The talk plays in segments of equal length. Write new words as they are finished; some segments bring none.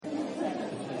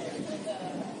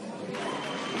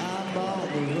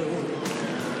the road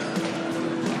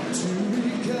to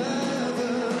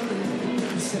recovery,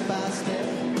 step by step,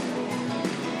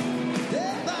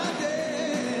 day by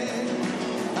day.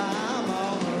 I'm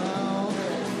on the road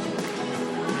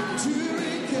to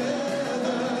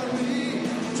recovery,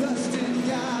 trust in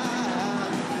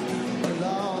God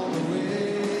along the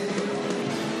way,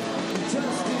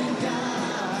 trust in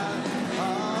God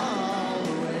all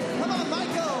the way. Come on,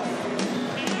 Michael.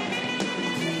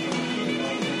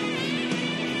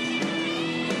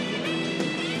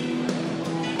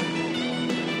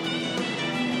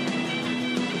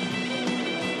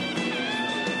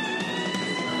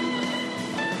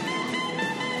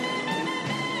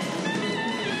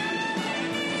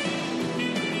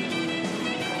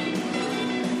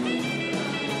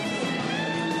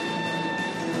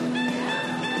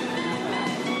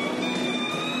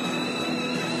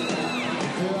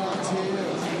 There are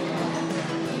tears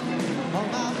on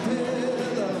my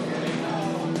pillow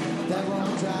that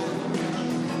won't dry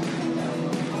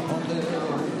on their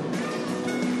own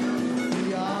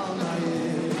beyond my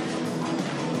ears.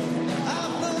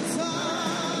 I've no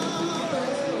sorrow,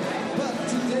 but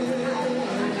today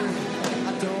I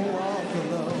don't walk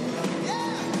alone.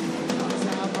 Yeah, 'cause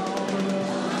I'm on the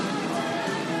road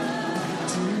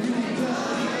to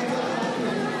recovery,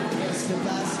 step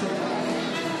by step.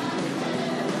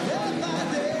 Day by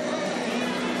day,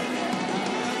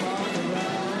 I'm on the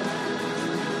road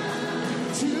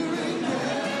to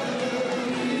recovery,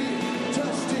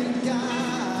 trust in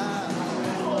God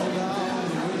along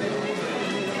the way,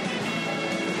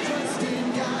 trust in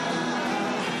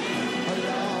God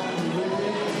along the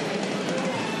way,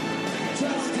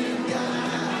 trust in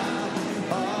God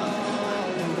all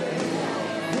the way.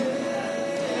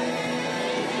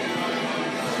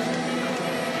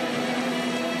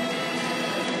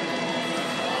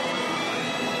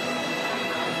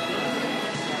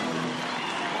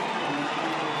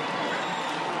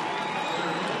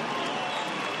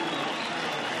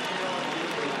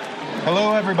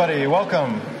 Hello, everybody.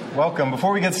 Welcome.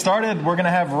 Before we get started, we're going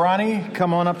to have Ronnie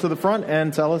come on up to the front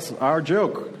and tell us our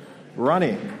joke.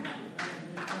 Ronnie.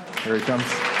 Here he comes.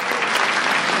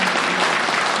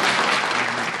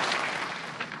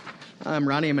 I'm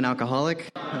Ronnie. I'm an alcoholic.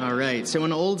 All right. So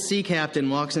an old sea captain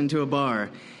walks into a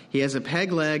bar. He has a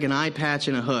peg leg, an eye patch,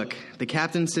 and a hook. The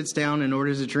captain sits down and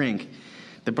orders a drink.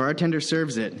 The bartender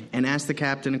serves it and asks the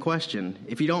captain a question.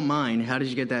 If you don't mind, how did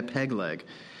you get that peg leg?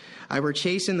 I were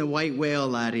chasing the white whale,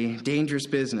 laddie. Dangerous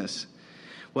business.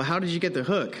 Well, how did you get the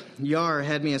hook? Yar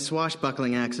had me a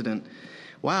swashbuckling accident.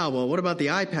 Wow, well, what about the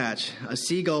eye patch? A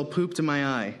seagull pooped in my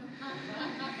eye.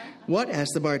 What?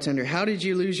 Asked the bartender. How did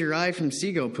you lose your eye from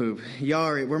seagull poop?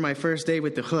 Yar, it were my first day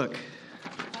with the hook.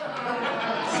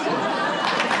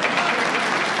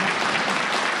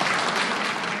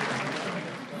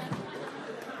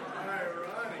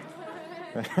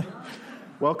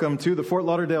 Welcome to the Fort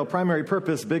Lauderdale Primary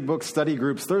Purpose Big Book Study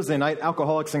Group's Thursday night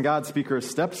Alcoholics and God Speakers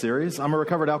Step Series. I'm a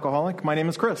recovered alcoholic. My name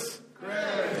is Chris.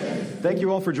 Thank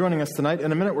you all for joining us tonight.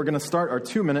 In a minute, we're going to start our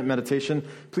 2-minute meditation.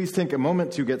 Please take a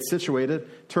moment to get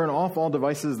situated. Turn off all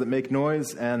devices that make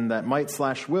noise and that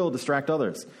might/will distract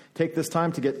others. Take this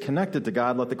time to get connected to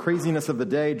God. Let the craziness of the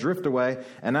day drift away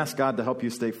and ask God to help you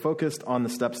stay focused on the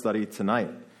step study tonight.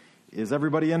 Is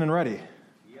everybody in and ready?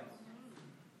 Yes.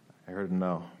 I heard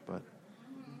no, but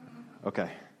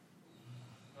okay.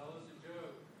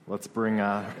 Let's bring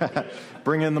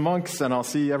in the monks, and I'll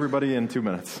see everybody in 2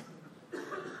 minutes.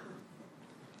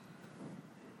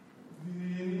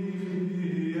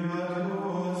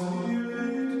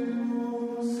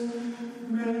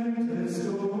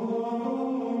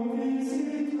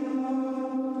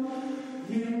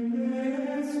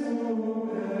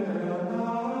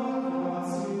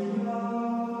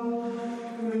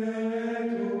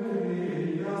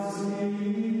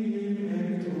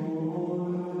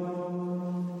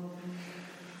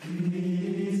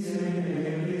 Please,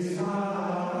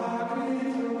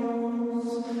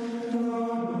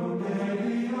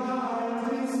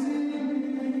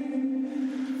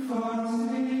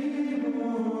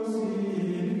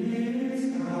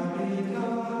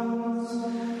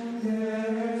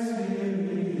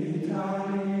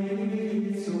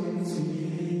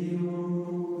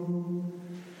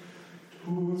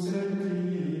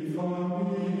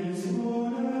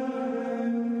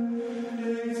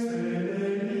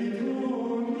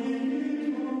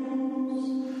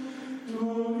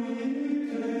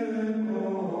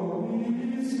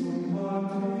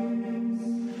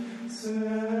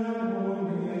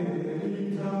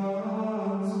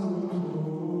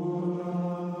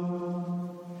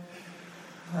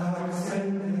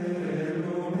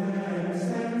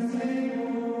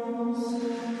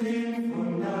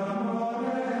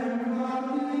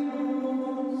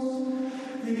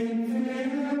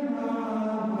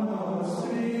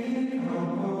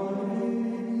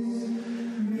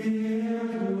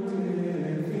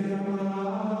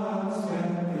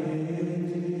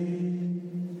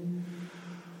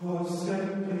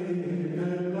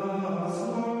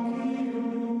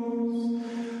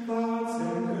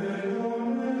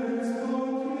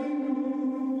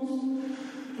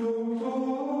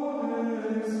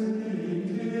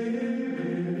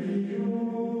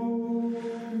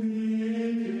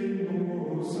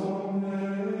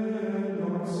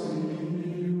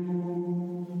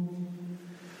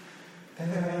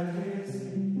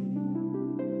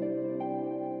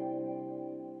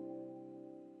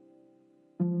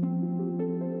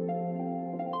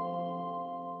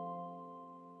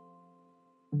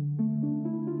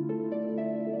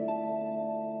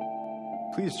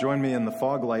 Please join me in the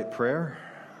fog light prayer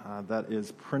that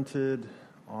is printed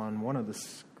on one of the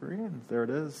screens. There it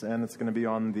is, and it's going to be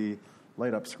on the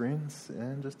light up screens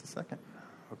in just a second.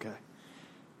 Okay.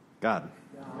 God,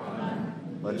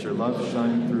 let your love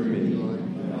shine through me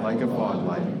like a fog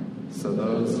light, so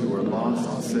those who are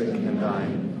lost, sick, and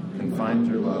dying can find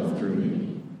your love through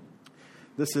me.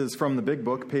 This is from the Big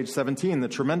Book, page 17. The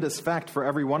tremendous fact for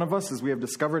every one of us is we have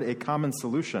discovered a common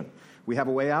solution. We have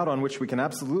a way out on which we can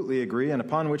absolutely agree and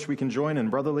upon which we can join in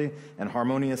brotherly and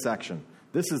harmonious action.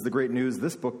 This is the great news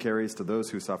this book carries to those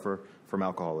who suffer from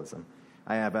alcoholism.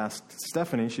 I have asked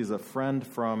Stephanie, she's a friend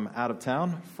from out of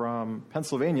town, from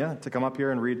Pennsylvania, to come up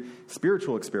here and read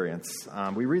Spiritual Experience.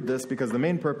 We read this because the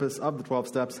main purpose of the 12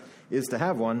 steps is to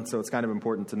have one, so it's kind of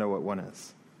important to know what one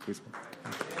is. Please.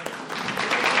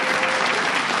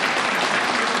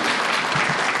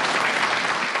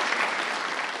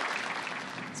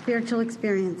 Spiritual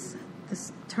experience.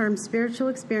 The terms spiritual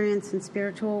experience and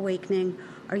spiritual awakening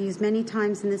are used many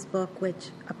times in this book,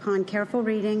 which, upon careful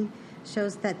reading,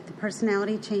 shows that the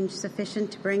personality change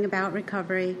sufficient to bring about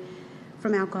recovery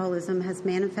from alcoholism has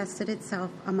manifested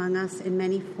itself among us in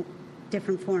many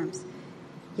different forms.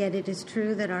 Yet it is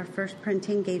true that our first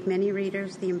printing gave many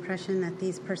readers the impression that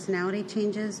these personality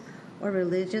changes or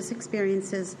religious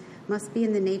experiences must be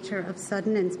in the nature of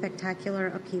sudden and spectacular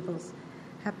upheavals.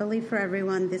 Happily for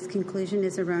everyone, this conclusion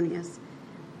is erroneous.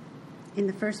 In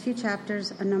the first few chapters,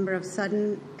 a number of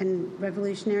sudden and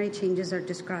revolutionary changes are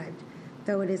described.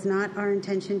 Though it is not our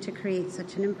intention to create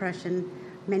such an impression,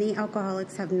 many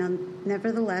alcoholics have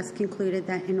nevertheless concluded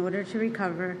that in order to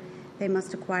recover, they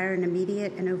must acquire an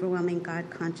immediate and overwhelming God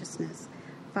consciousness,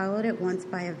 followed at once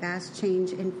by a vast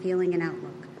change in feeling and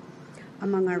outlook.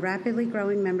 Among our rapidly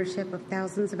growing membership of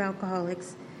thousands of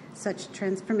alcoholics, such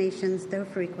transformations, though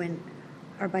frequent,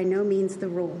 are by no means the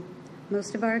rule.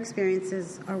 Most of our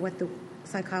experiences are what the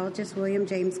psychologist William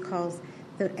James calls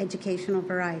the educational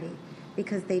variety,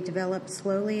 because they develop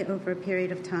slowly over a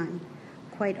period of time.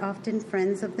 Quite often,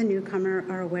 friends of the newcomer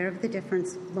are aware of the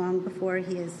difference long before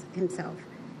he is himself.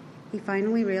 He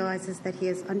finally realizes that he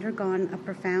has undergone a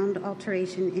profound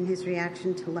alteration in his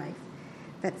reaction to life,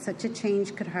 that such a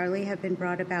change could hardly have been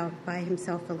brought about by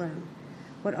himself alone.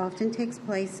 What often takes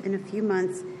place in a few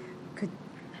months could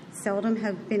seldom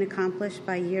have been accomplished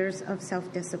by years of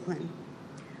self-discipline.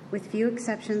 With few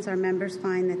exceptions, our members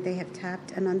find that they have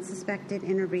tapped an unsuspected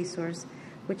inner resource,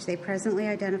 which they presently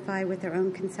identify with their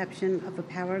own conception of a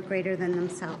power greater than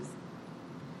themselves.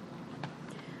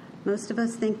 Most of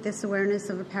us think this awareness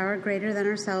of a power greater than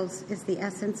ourselves is the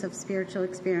essence of spiritual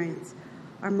experience.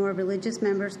 Our more religious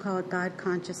members call it God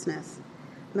consciousness.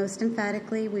 Most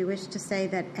emphatically, we wish to say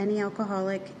that any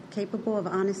alcoholic capable of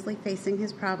honestly facing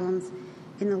his problems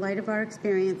in the light of our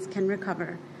experience can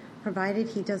recover, provided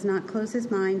he does not close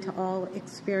his mind to all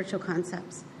spiritual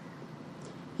concepts.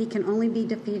 He can only be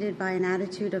defeated by an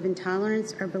attitude of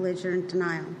intolerance or belligerent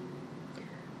denial.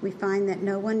 We find that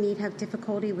no one need have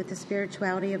difficulty with the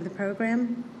spirituality of the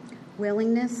program.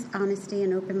 Willingness, honesty,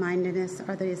 and open-mindedness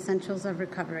are the essentials of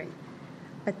recovery,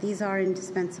 but these are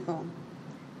indispensable.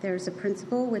 There is a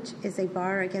principle which is a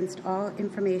bar against all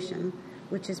information,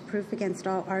 which is proof against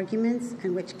all arguments,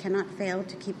 and which cannot fail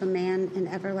to keep a man in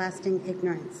everlasting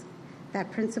ignorance.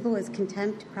 That principle is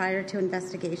contempt prior to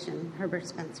investigation. Herbert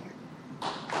Spencer.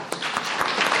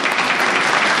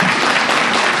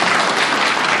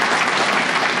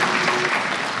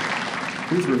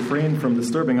 Please refrain from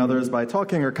disturbing others by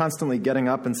talking or constantly getting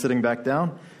up and sitting back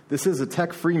down. This is a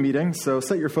tech-free meeting, so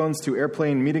set your phones to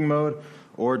airplane meeting mode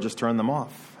or just turn them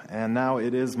off. And now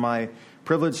it is my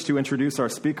privilege to introduce our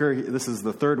speaker. This is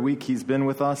the third week he's been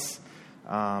with us.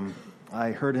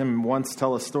 I heard him once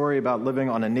tell a story about living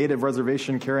on a native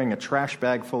reservation carrying a trash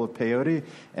bag full of peyote,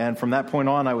 and from that point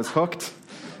on, I was hooked.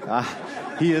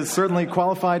 He is certainly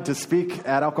qualified to speak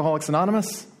at Alcoholics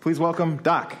Anonymous. Please welcome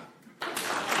Docc.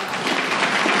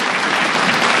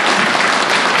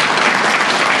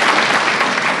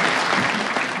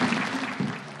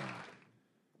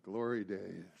 Glory days.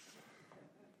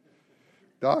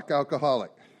 Docc,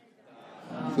 alcoholic.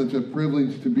 Such a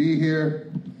privilege to be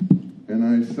here, and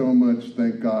I so much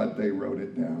thank God they wrote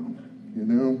it down. You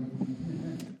know,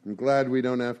 I'm glad we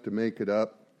don't have to make it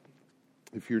up.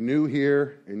 If you're new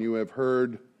here and you have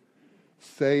heard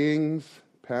sayings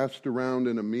passed around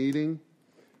in a meeting,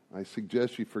 I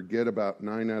suggest you forget about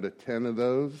 9 out of 10 of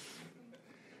those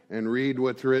and read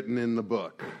what's written in the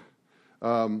book.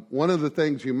 One of the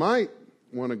things you might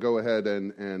want to go ahead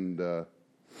and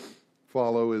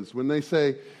follow is when they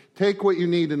say, take what you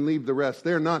need and leave the rest,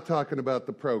 they're not talking about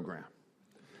the program,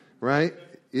 right?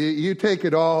 You take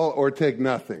it all or take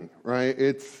nothing, right?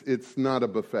 It's not a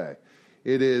buffet.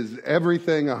 It is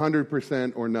everything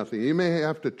 100% or nothing. You may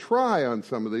have to try on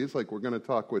some of these, like we're going to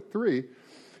talk with 3,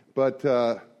 but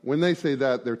when they say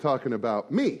that, they're talking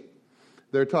about me.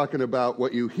 They're talking about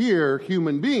what you hear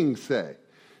human beings say.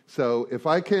 So if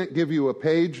I can't give you a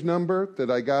page number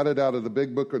that I got it out of the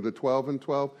big book or the 12 and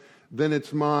 12, then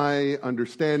it's my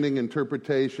understanding,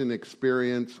 interpretation,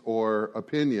 experience, or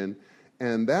opinion,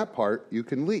 and that part you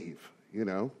can leave. You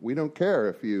know, we don't care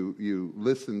if you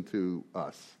listen to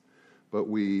us, but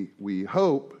we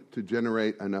hope to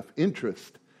generate enough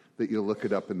interest that you'll look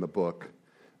it up in the book.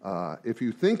 If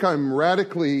you think I'm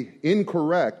radically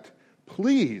incorrect,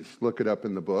 please look it up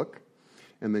in the book,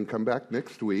 and then come back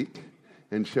next week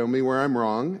and show me where I'm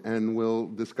wrong, and we'll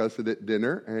discuss it at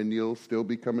dinner, and you'll still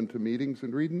be coming to meetings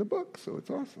and reading the book, so it's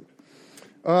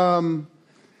awesome.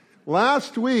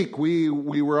 Last week, we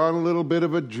were on a little bit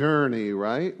of a journey,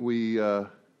 right? In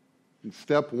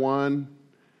step 1,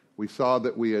 we saw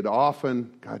that we had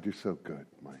often... God, you're so good,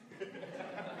 Mike.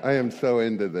 I am so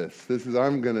into this.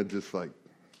 I'm going to just like...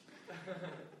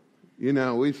 You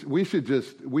know, we should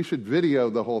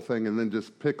video the whole thing and then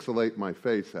just pixelate my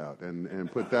face out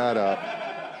and put that up,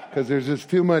 because there's just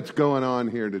too much going on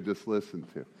here to just listen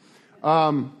to.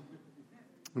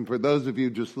 And for those of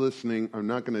you just listening, I'm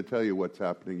not going to tell you what's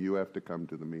happening. You have to come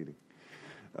to the meeting.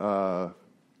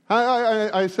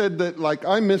 I said that, like,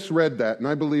 I misread that, and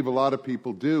I believe a lot of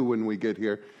people do when we get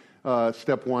here.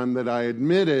 Step 1, that I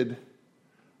admitted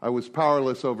I was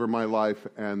powerless over my life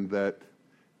and that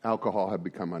alcohol had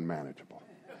become unmanageable,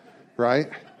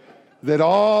 right? That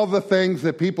all the things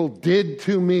that people did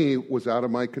to me was out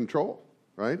of my control,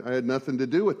 right? I had nothing to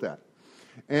do with that.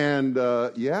 And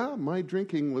my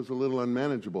drinking was a little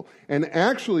unmanageable. And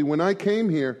actually, when I came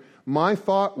here, my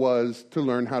thought was to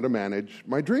learn how to manage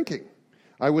my drinking.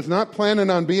 I was not planning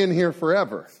on being here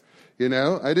forever, you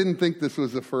know? I didn't think this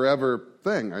was a forever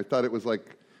thing. I thought it was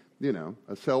like, you know,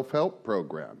 a self-help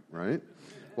program, right?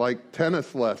 Like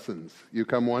tennis lessons. You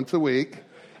come once a week,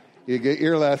 you get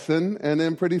your lesson, and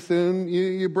then pretty soon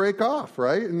you break off,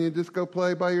 right? And you just go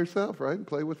play by yourself, right? And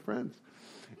play with friends.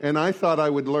 And I thought I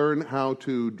would learn how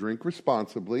to drink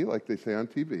responsibly, like they say on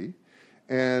TV.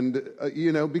 And,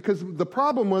 because the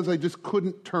problem was I just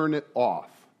couldn't turn it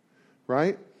off,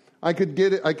 right? I could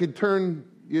turn,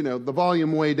 the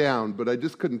volume way down, but I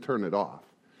just couldn't turn it off.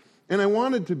 And I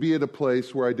wanted to be at a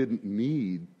place where I didn't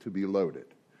need to be loaded.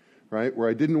 Right, where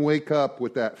I didn't wake up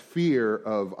with that fear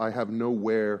of I have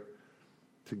nowhere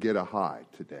to get a high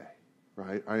today,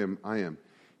 right? I am.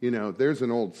 There's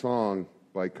an old song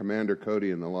by Commander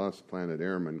Cody and the Lost Planet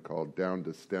Airmen called "Down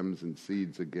to Stems and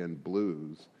Seeds Again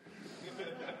Blues,"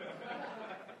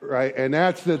 right? And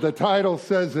that's the title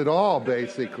says it all,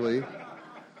 basically.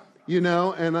 And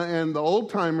the old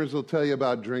timers will tell you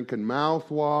about drinking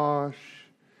mouthwash,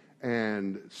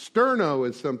 and sterno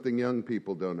is something young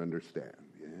people don't understand.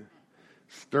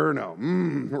 Sterno.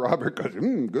 Robert goes,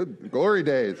 good, glory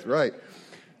days, right.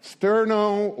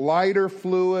 Sterno, lighter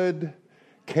fluid,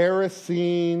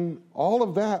 kerosene, all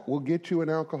of that will get you an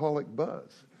alcoholic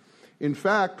buzz. In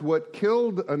fact, what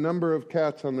killed a number of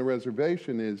cats on the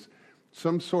reservation is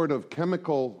some sort of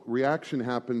chemical reaction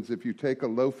happens if you take a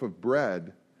loaf of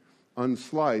bread,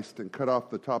 unsliced, and cut off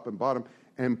the top and bottom,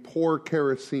 and pour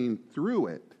kerosene through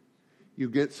it. You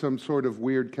get some sort of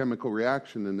weird chemical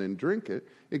reaction and then drink it.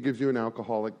 It gives you an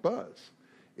alcoholic buzz.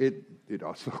 It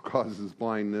also causes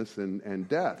blindness and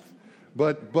death.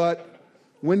 But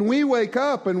when we wake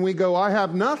up and we go, I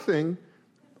have nothing,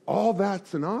 all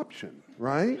that's an option,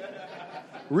 right?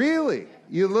 Really.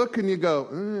 You look and you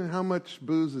go, how much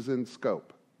booze is in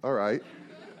scope? All right.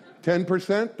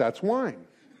 10%, that's wine,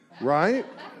 right?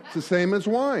 It's the same as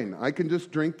wine. I can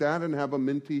just drink that and have a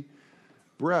minty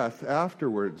breath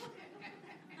afterwards.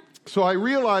 So I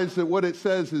realized that what it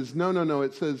says is, no.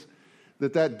 It says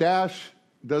that dash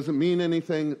doesn't mean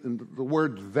anything. And the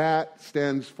word that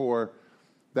stands for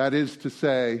that is to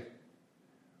say,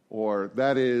 or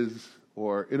that is,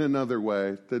 or in another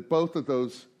way, that both of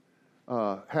those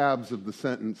halves of the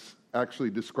sentence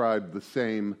actually describe the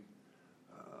same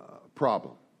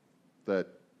problem. That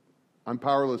I'm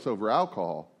powerless over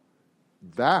alcohol.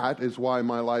 That is why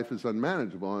my life is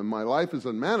unmanageable. And my life is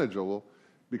unmanageable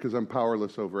because I'm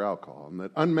powerless over alcohol. And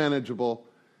that unmanageable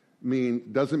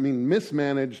doesn't mean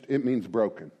mismanaged, it means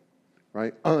broken,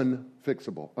 right?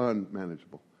 Unfixable,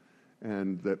 unmanageable.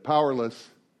 And that powerless,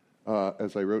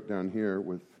 as I wrote down here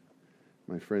with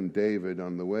my friend David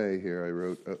on the way here, I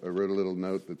wrote a little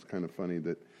note that's kind of funny,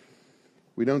 that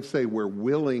we don't say we're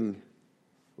willingless,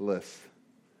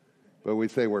 but we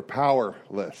say we're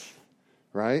powerless,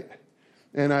 right?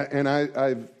 And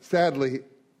I've sadly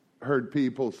heard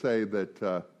people say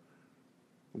that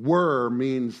were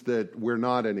means that we're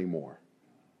not anymore.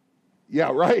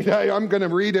 Yeah, right. I'm going to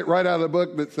read it right out of the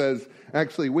book that says,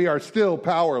 actually, we are still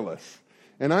powerless.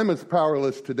 And I'm as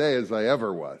powerless today as I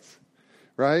ever was,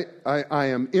 right? I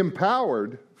am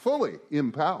empowered, fully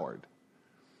empowered.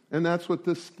 And that's what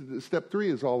this step 3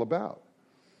 is all about.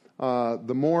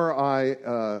 The more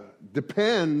I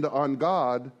depend on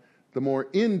God, the more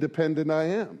independent I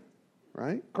am,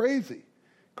 right? Crazy.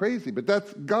 But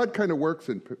that's God kind of works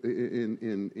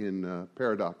in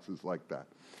paradoxes like that.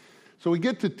 So we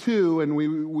get to 2, and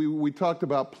we talked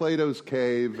about Plato's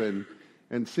cave and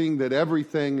seeing that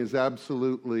everything is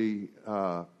absolutely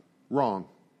wrong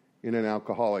in an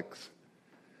alcoholic's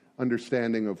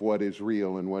understanding of what is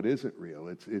real and what isn't real.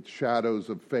 It's shadows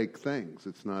of fake things.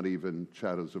 It's not even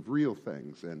shadows of real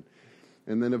things. And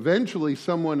then eventually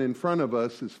someone in front of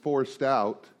us is forced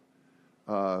out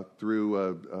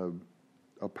through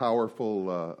a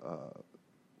powerful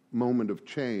moment of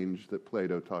change that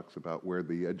Plato talks about, where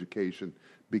the education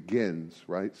begins,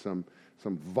 right? Some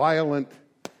violent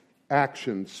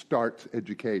action starts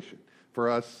education. For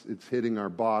us, it's hitting our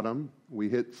bottom. We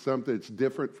hit something that's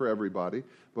different for everybody,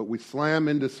 but we slam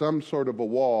into some sort of a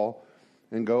wall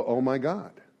and go, oh my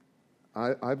God,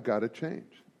 I've got to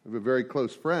change. I have a very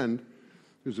close friend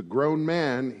who's a grown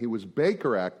man. He was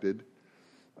Baker acted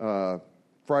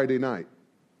Friday night.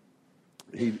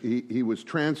 He was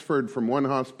transferred from one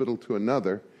hospital to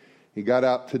another. He got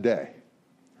out today,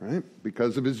 right,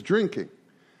 because of his drinking.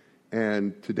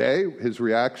 And today, his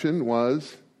reaction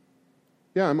was,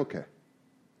 yeah, I'm okay.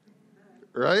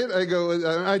 Right?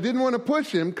 I didn't want to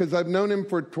push him because I've known him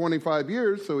for 25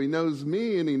 years, so he knows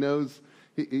me and he knows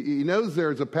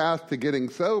there's a path to getting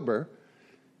sober.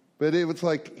 But it was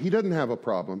like, he doesn't have a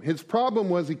problem. His problem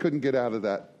was he couldn't get out of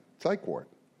that psych ward.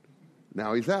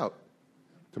 Now he's out.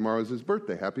 Tomorrow's his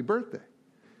birthday. Happy birthday.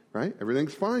 Right?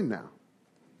 Everything's fine now.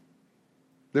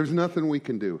 There's nothing we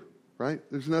can do. Right?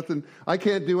 There's nothing. I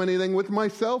can't do anything with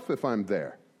myself if I'm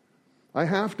there. I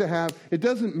have to have, it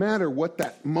doesn't matter what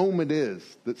that moment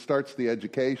is that starts the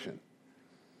education.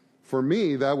 For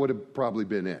me, that would have probably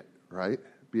been it, right?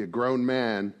 Be a grown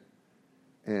man,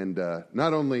 and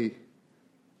not only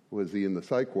was he in the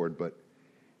psych ward, but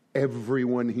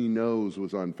everyone he knows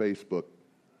was on Facebook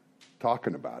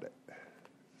talking about it.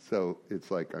 So it's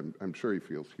like, I'm sure he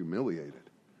feels humiliated.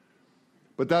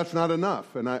 But that's not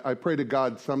enough, and I pray to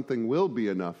God something will be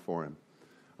enough for him.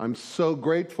 I'm so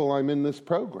grateful I'm in this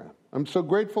program. I'm so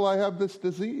grateful I have this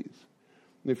disease.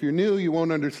 And if you're new, you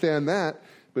won't understand that.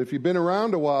 But if you've been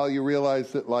around a while, you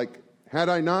realize that, like, had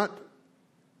I not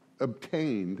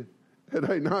gotten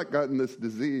this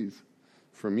disease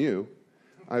from you,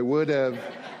 I would have,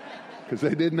 because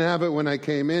I didn't have it when I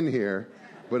came in here,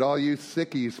 but all you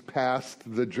sickies passed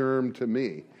the germ to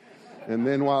me. And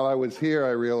then while I was here, I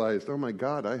realized, oh my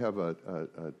God, I have a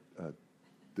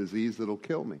disease that'll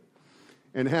kill me.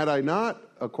 And had I not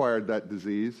acquired that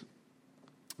disease,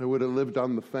 I would have lived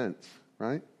on the fence,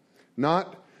 right?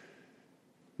 Not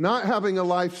having a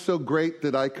life so great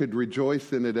that I could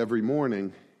rejoice in it every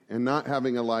morning, and not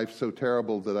having a life so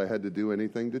terrible that I had to do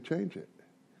anything to change it.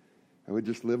 I would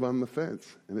just live on the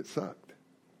fence, and it sucked,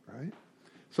 right?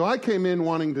 So I came in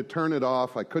wanting to turn it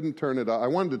off. I couldn't turn it off. I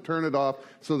wanted to turn it off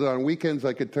so that on weekends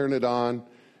I could turn it on,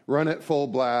 run it full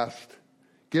blast,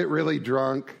 get really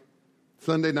drunk,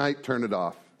 Sunday night turn it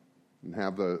off, and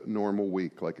have a normal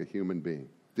week like a human being.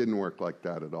 Didn't work like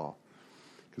that at all.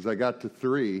 Because I got to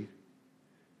 3,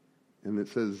 and it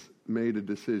says, made a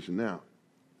decision. Now,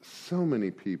 so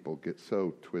many people get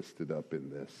so twisted up in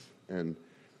this. And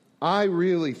I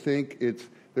really think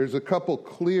there's a couple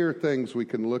clear things we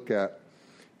can look at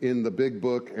in the big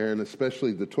book, and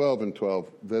especially the 12 and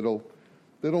 12, that'll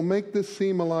make this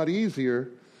seem a lot easier,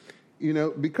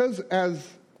 because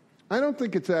I don't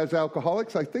think it's as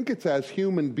alcoholics, I think it's as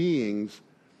human beings,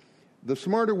 the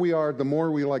smarter we are, the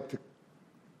more we like to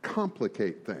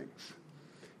complicate things.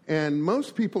 And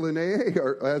most people in AA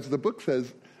are, as the book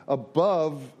says,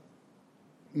 above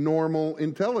normal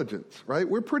intelligence, right?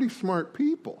 We're pretty smart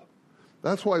people.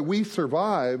 That's why we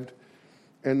survived,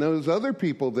 and those other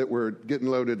people that were getting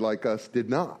loaded like us did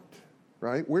not,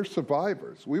 right? We're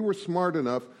survivors. We were smart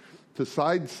enough to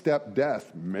sidestep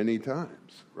death many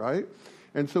times, right?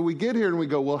 And so we get here and we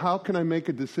go, well, how can I make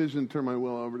a decision to turn my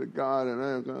will over to God?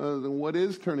 And what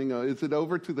is turning over? Is it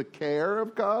over to the care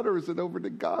of God, or is it over to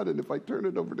God? And if I turn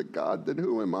it over to God, then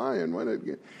who am I? And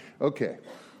when okay.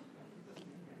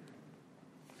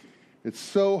 It's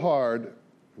so hard.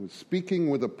 I was speaking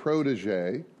with a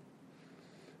protege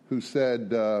who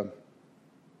said,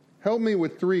 help me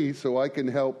with 3 so I can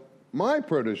help my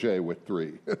protege with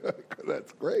 3.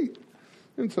 That's great.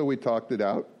 And so we talked it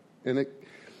out, and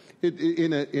in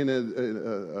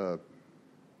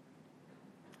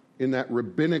that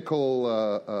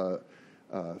rabbinical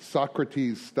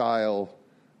Socrates-style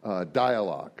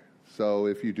dialogue. So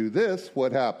if you do this,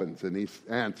 what happens? And he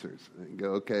answers. And you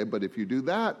go, okay, but if you do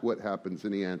that, what happens?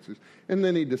 And he answers. And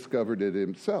then he discovered it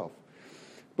himself.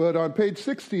 But on page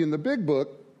 60 in the big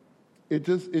book, it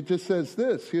just says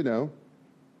this,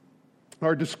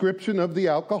 our description of the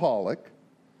alcoholic.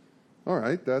 All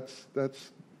right, that's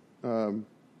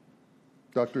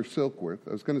Dr. Silkworth.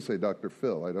 I was going to say Dr.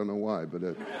 Phil. I don't know why, but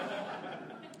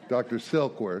Dr.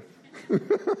 Silkworth.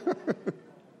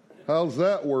 How's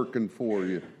that working for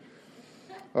you?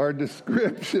 Our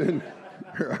description,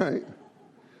 right?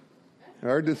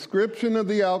 Our description of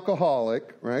the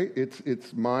alcoholic, right?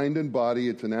 It's mind and body,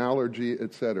 it's an allergy,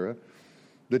 etc.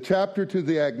 The chapter to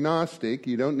the agnostic,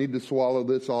 you don't need to swallow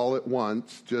this all at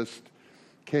once, just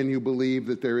can you believe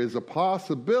that there is a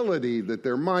possibility that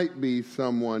there might be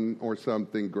someone or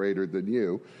something greater than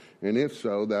you? And if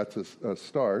so, that's a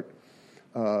start.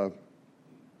 And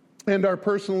our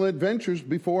personal adventures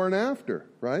before and after,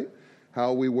 right?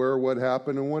 How we were, what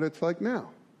happened, and what it's like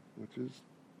now, which is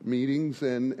meetings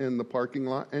and the parking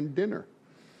lot and dinner.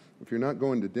 If you're not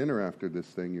going to dinner after this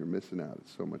thing, you're missing out.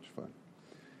 It's so much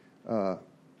fun.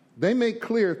 They make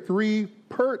clear 3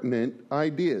 pertinent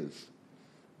ideas.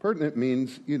 Pertinent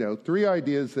means, 3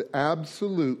 ideas that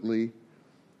absolutely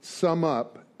sum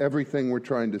up everything we're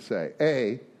trying to say.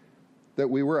 A, that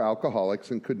we were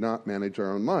alcoholics and could not manage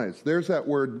our own lives. There's that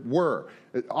word were.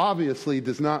 It obviously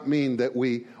does not mean that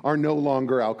we are no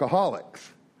longer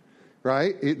alcoholics,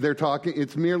 right?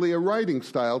 It's merely a writing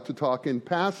style to talk in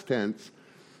past tense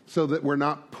so that we're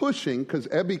not pushing, because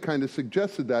Ebby kind of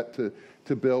suggested that to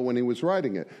Bill when he was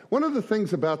writing it. One of the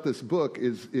things about this book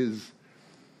is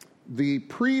the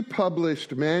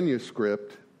pre-published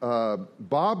manuscript.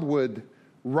 Bob would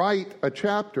write a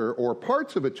chapter or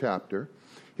parts of a chapter.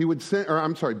 He would send,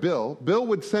 Bill. Bill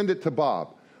would send it to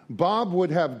Bob. Bob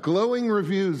would have glowing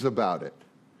reviews about it,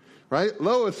 right?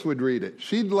 Lois would read it.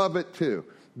 She'd love it too.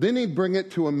 Then he'd bring it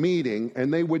to a meeting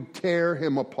and they would tear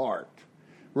him apart,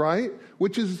 right?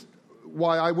 Which is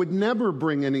why I would never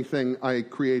bring anything I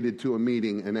created to a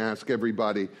meeting and ask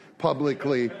everybody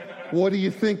publicly, what do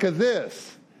you think of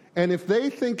this? And if they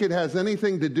think it has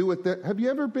anything to do with that, have you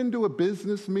ever been to a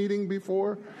business meeting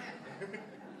before?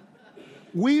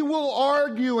 We will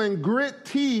argue and grit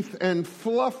teeth and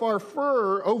fluff our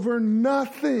fur over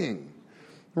nothing,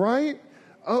 right?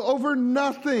 Over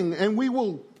nothing. And we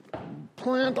will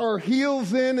plant our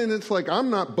heels in, and it's like, I'm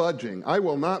not budging. I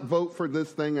will not vote for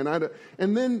this thing. And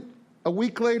then a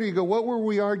week later, you go, what were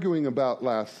we arguing about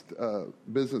last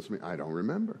business meeting? I don't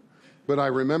remember. But I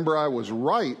remember I was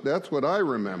right. That's what I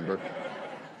remember.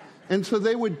 And so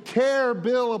they would tear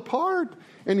Bill apart,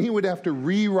 and he would have to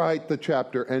rewrite the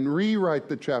chapter and rewrite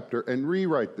the chapter and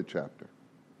rewrite the chapter.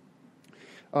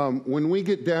 When we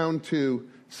get down to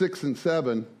 6 and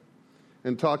 7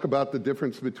 and talk about the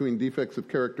difference between defects of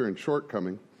character and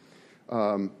shortcoming,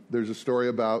 there's a story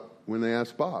about when they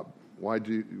asked Bob, why'd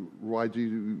you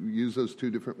use those 2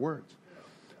 different words?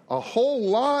 A whole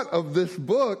lot of this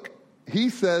book, he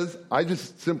says, I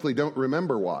just simply don't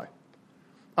remember why.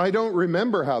 I don't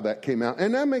remember how that came out.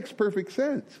 And that makes perfect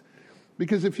sense.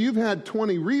 Because if you've had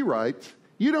 20 rewrites,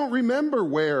 you don't remember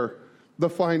where the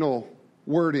final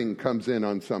wording comes in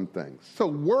on some things. So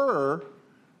were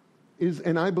is,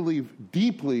 and I believe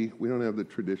deeply, we don't have the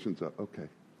traditions up. Okay.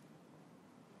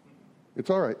 It's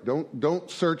all right.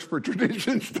 Don't search for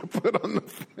traditions to put on the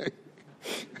thing.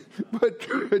 But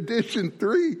tradition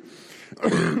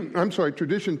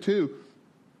 2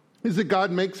 is that God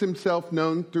makes himself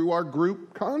known through our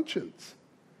group conscience.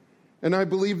 And I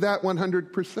believe that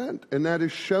 100%. And that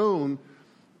is shown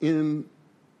in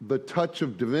the touch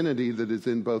of divinity that is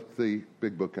in both the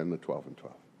Big Book and the 12 and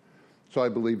 12. So I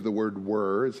believe the word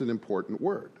were is an important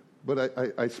word. But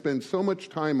I spend so much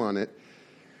time on it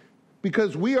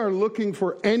because we are looking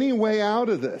for any way out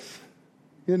of this.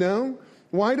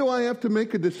 Why do I have to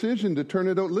make a decision to turn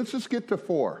it over? Let's just get to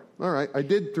 4. All right, I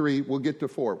did 3. We'll get to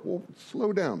 4. Well,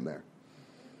 slow down there.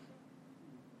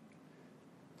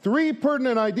 3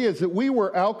 pertinent ideas: that we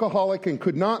were alcoholic and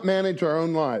could not manage our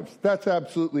own lives. That's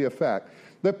absolutely a fact.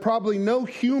 That probably no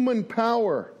human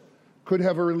power could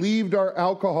have relieved our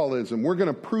alcoholism. We're going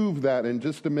to prove that in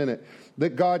just a minute.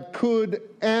 That God could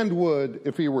and would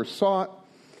if he were sought.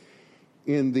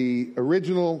 In the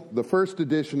original, the first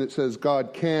edition, it says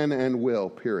God can and will,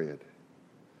 period.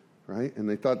 Right? And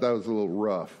they thought that was a little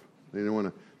rough. They didn't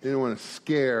want to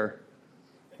scare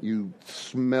you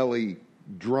smelly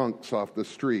drunks off the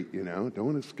street, you know. Don't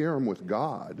want to scare them with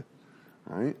God.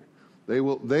 Right? They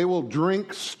will drink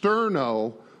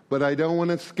Sterno, but I don't want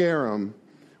to scare them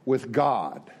with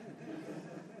God.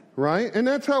 Right? And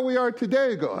that's how we are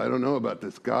today. Go, I don't know about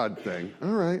this God thing.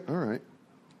 All right.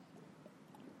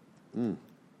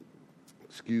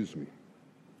 Excuse me.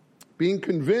 Being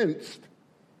convinced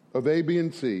of A, B,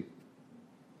 and C,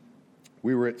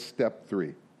 we were at step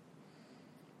 3,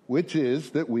 which is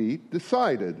that we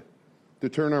decided to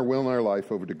turn our will and our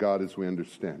life over to God as we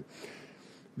understand.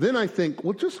 Then I think,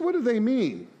 well, just what do they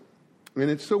mean? And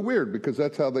it's so weird because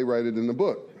that's how they write it in the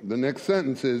book. The next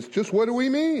sentence is, just what do we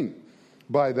mean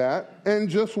by that? And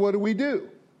just what do we do?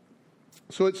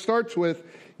 So it starts with,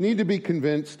 you need to be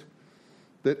convinced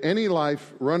that any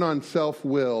life run on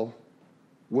self-will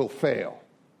will fail.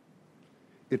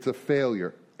 It's a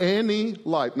failure. Any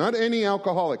life, not any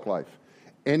alcoholic life,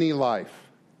 any life.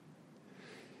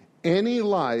 Any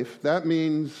life, that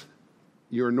means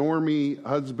your normie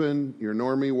husband, your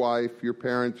normie wife, your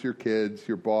parents, your kids,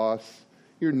 your boss,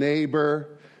 your neighbor,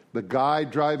 the guy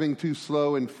driving too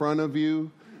slow in front of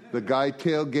you, the guy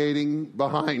tailgating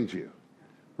behind you,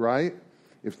 right?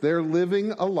 If they're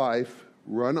living a life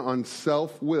run on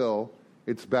self-will,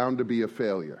 it's bound to be a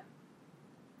failure.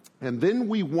 And then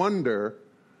we wonder,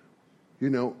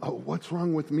 what's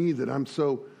wrong with me that I'm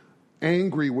so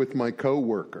angry with my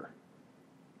coworker?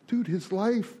 Dude, his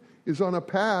life is on a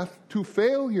path to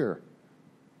failure.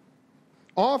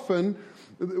 Often,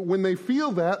 when they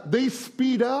feel that, they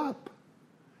speed up.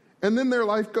 And then their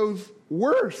life goes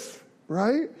worse,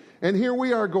 right? And here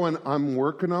we are going, I'm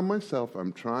working on myself.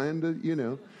 I'm trying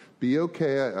to, be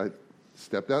okay. I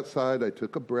stepped outside. I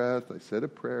took a breath. I said a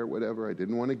prayer, whatever. I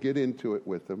didn't want to get into it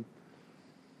with them.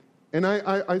 And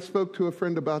I spoke to a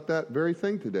friend about that very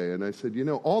thing today. And I said,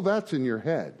 all that's in your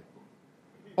head.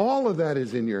 All of that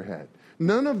is in your head.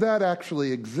 None of that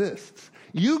actually exists.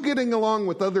 You getting along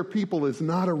with other people is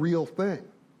not a real thing.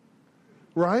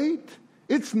 Right?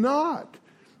 It's not.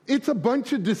 It's a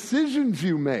bunch of decisions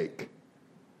you make.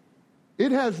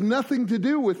 It has nothing to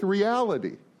do with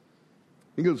reality.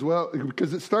 He goes, well,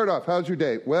 because it started off, how's your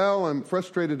day? Well, I'm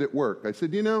frustrated at work. I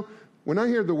said, when I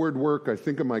hear the word work, I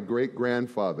think of my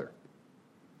great-grandfather,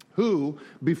 who,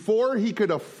 before he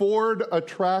could afford a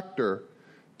tractor,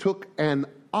 took an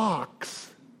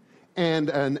ox and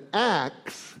an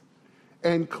axe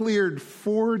and cleared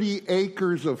 40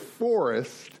 acres of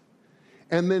forest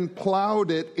and then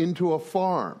plowed it into a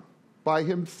farm by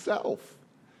himself.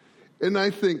 And I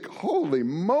think, holy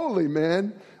moly,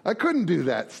 man, I couldn't do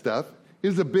that stuff. He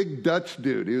was a big Dutch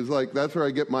dude. He was like, that's where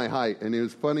I get my height. And he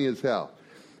was funny as hell.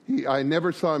 I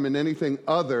never saw him in anything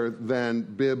other than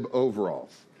bib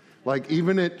overalls. Like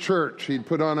even at church, he'd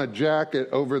put on a jacket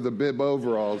over the bib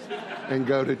overalls and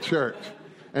go to church.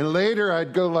 And later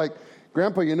I'd go like,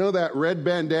 Grandpa, that red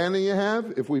bandana you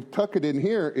have? If we tuck it in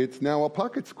here, it's now a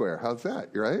pocket square. How's that,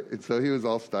 right? And so he was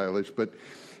all stylish. But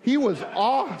he was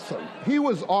awesome. He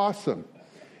was awesome.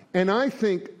 And I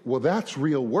think, well, that's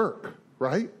real work.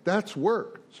 Right? That's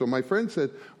work. So my friend said,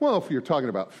 well, if you're talking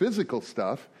about physical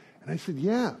stuff, and I said,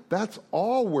 yeah, that's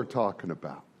all we're talking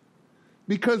about.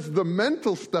 Because the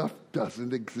mental stuff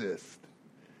doesn't exist.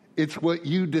 It's what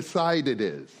you decide it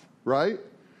is, right?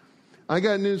 I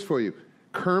got news for you.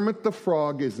 Kermit the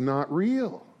Frog is not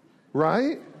real,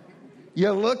 right?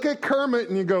 You look at Kermit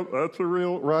and you go, that's a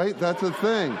real, right? That's a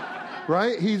thing,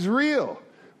 right? He's real.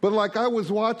 But like I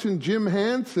was watching Jim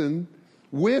Henson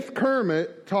with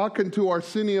Kermit talking to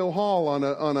Arsenio Hall on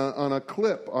a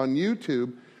clip on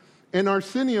YouTube, and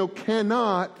Arsenio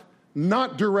cannot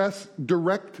not direct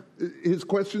his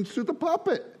questions to the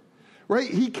puppet, right?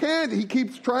 He can't. He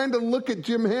keeps trying to look at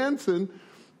Jim Henson,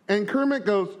 and Kermit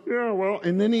goes, yeah, well,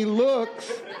 and then he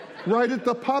looks right at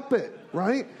the puppet,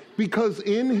 right? Because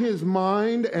in his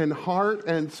mind and heart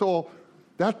and soul,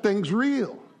 that thing's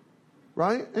real,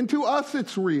 right? And to us,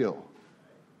 it's real.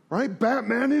 Right?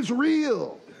 Batman is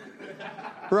real.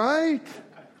 Right?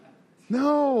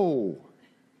 No.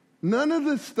 None of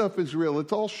this stuff is real.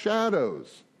 It's all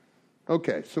shadows.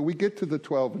 Okay, so we get to the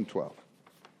 12 and 12.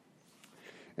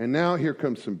 And now here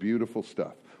comes some beautiful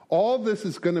stuff. All this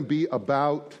is going to be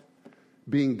about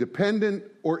being dependent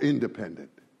or independent.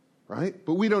 right?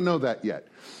 But we don't know that yet.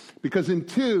 Because in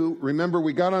 2, remember,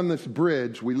 we got on this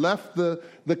bridge. We left the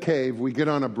cave. We get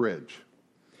on a bridge.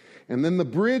 And then the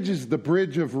bridge is the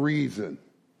bridge of reason.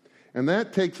 And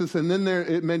that takes us, and then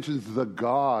it mentions the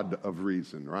God of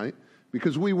reason, right?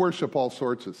 Because we worship all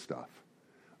sorts of stuff.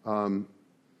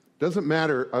 Doesn't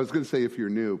matter, I was going to say if you're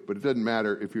new, but it doesn't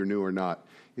matter if you're new or not.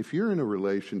 If you're in a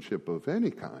relationship of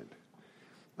any kind,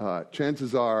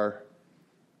 chances are,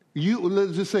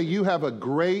 let's just say you have a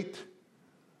great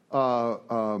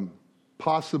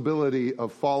possibility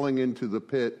of falling into the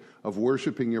pit of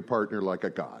worshiping your partner like a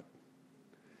god,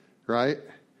 right?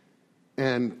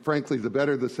 And frankly, the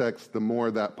better the sex, the more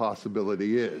that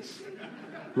possibility is,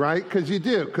 right? Because you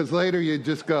do, because later you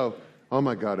just go, oh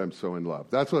my God, I'm so in love.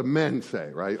 That's what men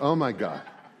say, right? Oh my God,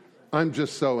 I'm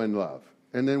just so in love.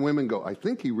 And then women go, I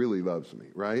think he really loves me,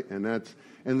 right? And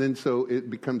then so it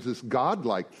becomes this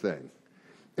godlike thing.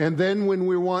 And then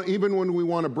even when we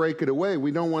want to break it away,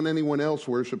 we don't want anyone else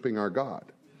worshiping our God,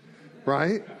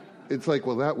 right? It's like,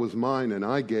 well, that was mine and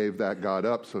I gave that God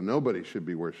up, so nobody should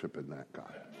be worshiping that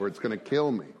God or it's going to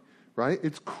kill me, right?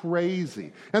 It's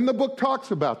crazy. And the book talks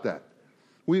about that.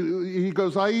 He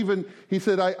goes, he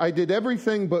said, I did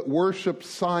everything but worship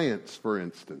science, for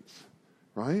instance,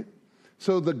 right?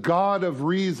 So the God of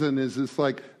reason is this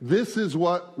like, this is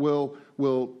what will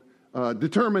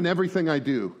determine everything I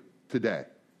do today,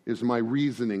 is my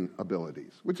reasoning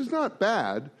abilities, which is not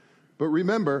bad. But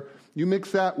remember, you mix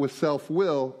that with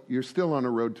self-will, you're still on a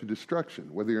road to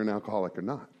destruction, whether you're an alcoholic or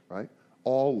not, right?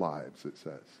 All lives, it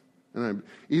says. And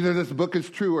either this book is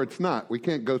true or it's not. We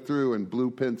can't go through and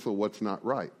blue pencil what's not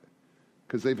right,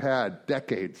 because they've had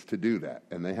decades to do that,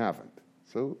 and they haven't.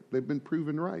 So they've been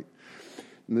proven right.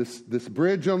 And this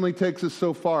bridge only takes us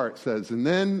so far, it says. And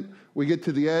then we get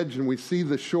to the edge and we see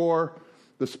the shore,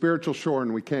 the spiritual shore,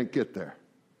 and we can't get there.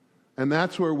 And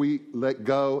that's where we let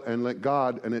go and let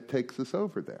God, and it takes us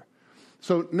over there.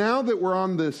 So now that we're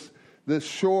on this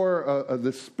shore,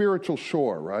 this spiritual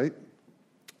shore, right?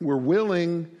 We're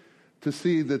willing to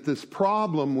see that this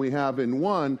problem we have in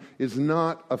 1 is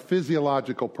not a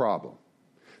physiological problem.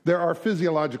 There are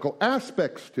physiological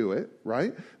aspects to it,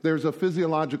 right? There's a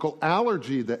physiological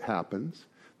allergy that happens.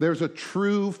 There's a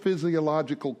true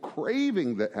physiological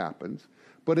craving that happens,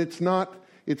 but it's not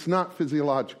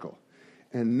physiological.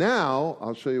 And now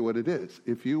I'll show you what it is.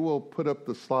 If you will put up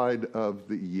the slide of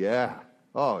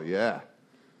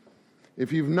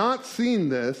If you've not seen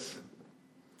this,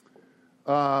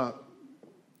 I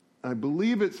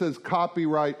believe it says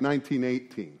copyright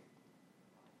 1918,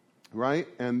 right?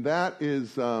 And that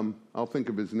is, I'll think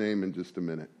of his name in just a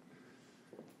minute.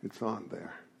 It's on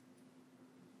there.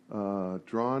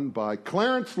 Drawn by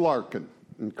Clarence Larkin.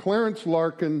 And Clarence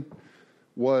Larkin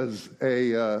was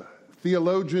a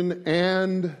theologian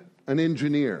and an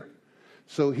engineer.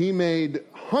 So he made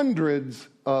hundreds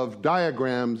of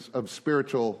diagrams of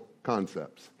spiritual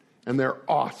concepts. And they're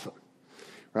awesome,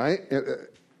 right?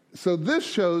 So this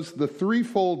shows the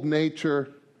threefold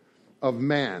nature of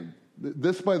man.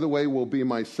 This, by the way, will be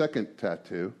my second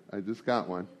tattoo. I just got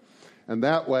one. And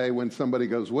that way, when somebody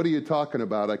goes, what are you talking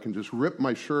about? I can just rip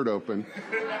my shirt open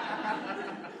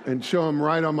and show them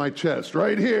right on my chest,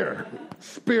 right here.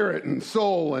 Spirit and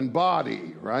soul and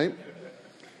body, right?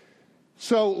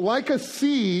 So like a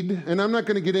seed, and I'm not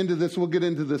going to get into this, we'll get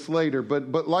into this later,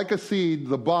 but like a seed,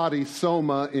 the body,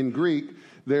 soma in Greek,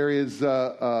 there is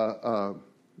the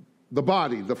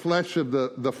body, the flesh of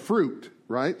the fruit,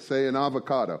 right? Say an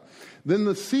avocado. Then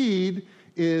the seed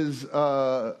is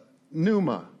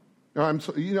pneuma. I'm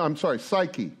sorry,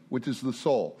 psyche, which is the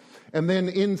soul. And then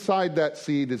inside that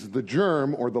seed is the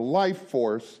germ or the life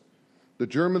force. The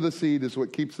germ of the seed is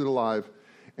what keeps it alive,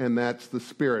 and that's the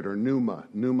spirit or pneuma.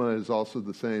 Pneuma is also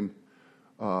the same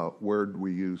word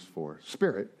we use for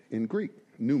spirit in Greek.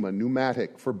 Pneuma,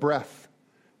 pneumatic, for breath,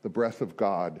 the breath of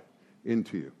God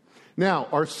into you. Now,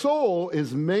 our soul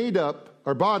is made up,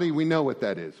 our body, we know what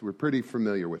that is. We're pretty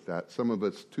familiar with that. Some of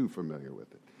us too familiar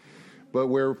with it. But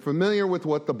we're familiar with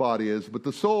what the body is, but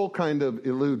the soul kind of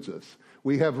eludes us.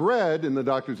 We have read, in the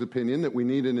doctor's opinion, that we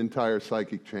need an entire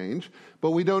psychic change,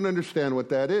 but we don't understand what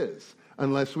that is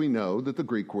unless we know that the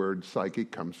Greek word psychic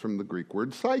comes from the Greek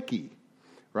word psyche,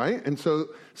 right? And so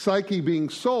psyche being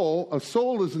soul, a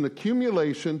soul is an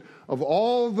accumulation of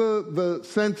all the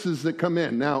senses that come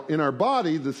in. Now, in our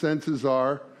body, the senses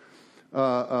are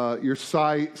your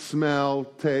sight, smell,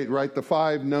 taste, right? The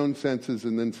 5 known senses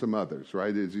and then some others,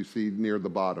 right? As you see near the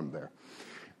bottom there.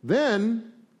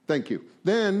 Then, thank you.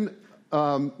 Then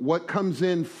what comes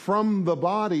in from the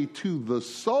body to the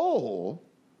soul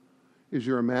is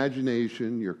your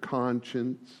imagination, your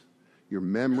conscience, your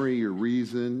memory, your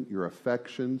reason, your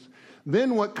affections.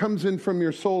 Then what comes in from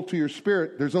your soul to your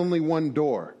spirit, there's only one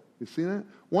door. You see that?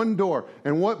 One door.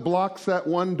 And what blocks that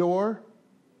one door?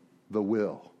 The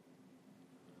will.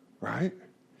 Right?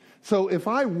 So if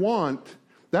I want,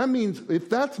 that means, if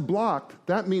that's blocked,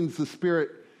 that means the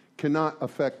spirit cannot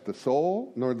affect the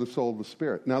soul, nor the soul the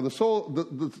spirit. Now the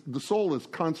soul is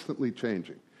constantly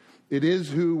changing. It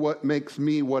is what makes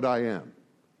me what I am.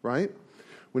 Right?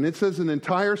 When it says an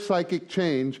entire psychic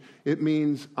change, it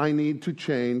means I need to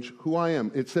change who I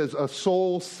am. It says a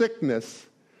soul sickness,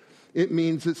 it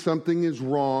means that something is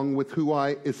wrong with who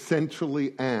I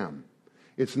essentially am.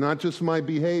 It's not just my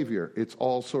behavior, it's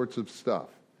all sorts of stuff.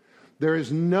 There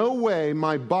is no way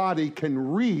my body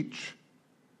can reach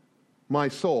my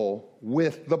soul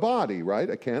with the body, right?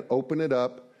 I can't open it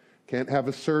up, can't have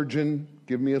a surgeon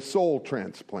give me a soul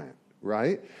transplant,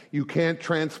 right? You can't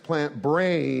transplant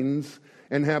brains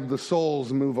and have the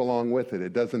souls move along with it.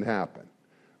 It doesn't happen,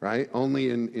 right? Only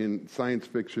in science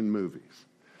fiction movies,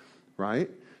 right?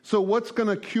 So what's going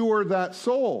to cure that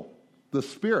soul? The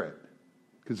spirit,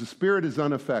 because the spirit is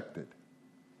unaffected,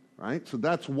 right? So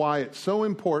that's why it's so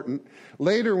important.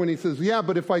 Later when he says, yeah,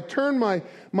 but if I turn my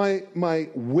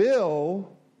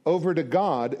will over to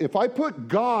God, if I put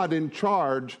God in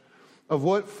charge of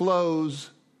what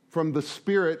flows from the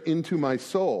spirit into my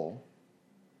soul,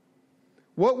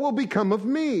 what will become of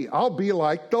me? I'll be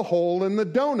like the hole in the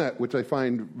donut, which I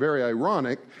find very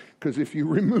ironic, because if you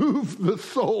remove the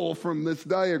soul from this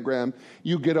diagram,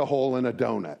 you get a hole in a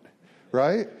donut,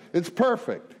 right? It's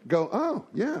perfect. Go, oh,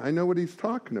 yeah, I know what he's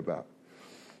talking about.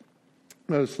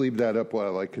 I'll just leave that up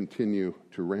while I continue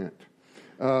to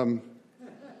rant.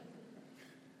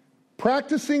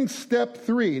 Practicing step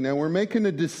 3. Now, we're making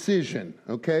a decision,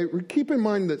 okay? Keep in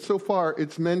mind that so far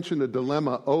it's mentioned a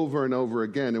dilemma over and over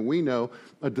again, and we know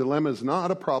a dilemma is not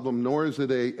a problem, nor is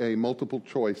it a multiple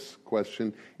choice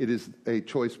question. It is a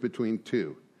choice between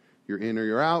two. You're in or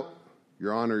you're out,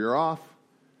 you're on or you're off.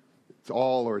 It's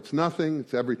all or it's nothing,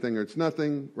 it's everything or it's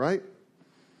nothing, right?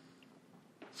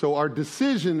 So our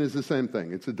decision is the same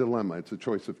thing. It's a dilemma. It's a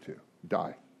choice of two.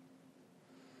 Die.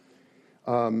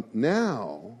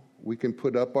 Now we can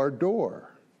put up our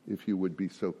door, if you would be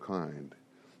so kind.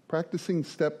 Practicing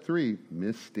step 3,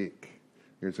 mystic.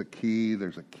 There's a key,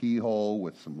 there's a keyhole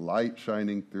with some light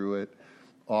shining through it.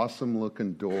 Awesome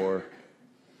looking door.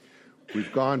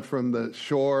 We've gone from the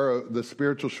shore, the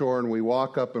spiritual shore, and we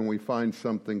walk up and we find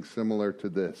something similar to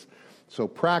this. So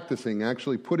practicing,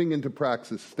 actually putting into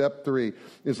practice, step 3,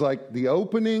 is like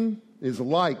opening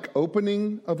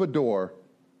of a door,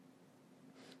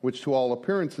 which to all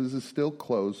appearances is still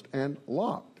closed and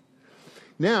locked.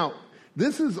 Now,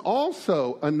 this is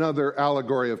also another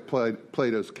allegory of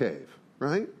Plato's cave,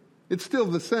 right? It's still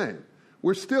the same.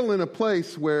 We're still in a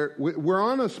place where we're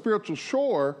on a spiritual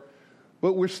shore,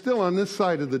 but we're still on this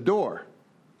side of the door.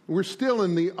 We're still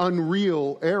in the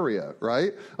unreal area,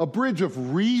 right? A bridge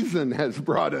of reason has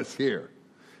brought us here,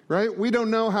 right? We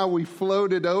don't know how we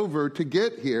floated over to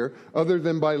get here other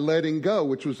than by letting go,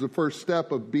 which was the first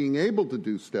step of being able to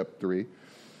do step 3.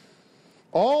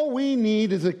 All we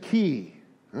need is a key.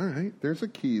 All right, there's a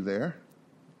key there.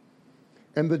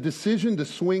 And the decision to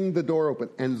swing the door open.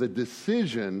 And the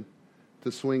decision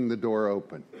to swing the door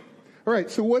open. All right,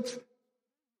 so what's...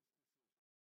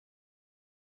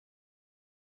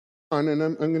 And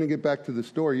I'm going to get back to the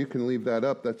story. You can leave that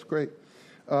up. That's great.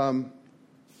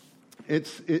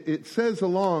 It says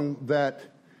along that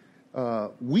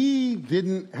we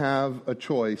didn't have a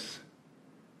choice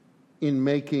in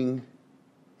making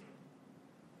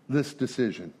this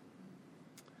decision.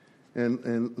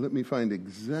 And let me find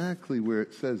exactly where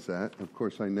it says that. Of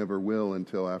course, I never will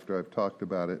until after I've talked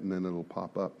about it, and then it'll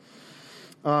pop up.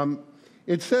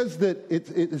 It says that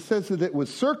it was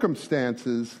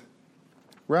circumstances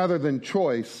rather than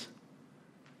choice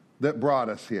that brought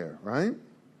us here, right?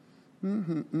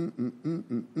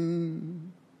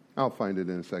 I'll find it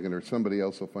in a second, or somebody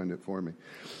else will find it for me.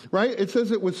 Right? It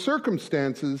says it was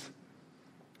circumstances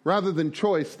rather than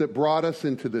choice that brought us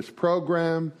into this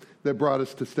program, that brought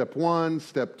us to step 1,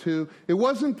 step 2. It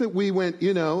wasn't that we went,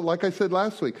 like I said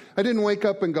last week, I didn't wake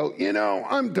up and go,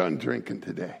 I'm done drinking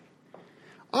today.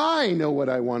 I know what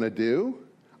I want to do.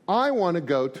 I want to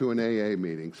go to an AA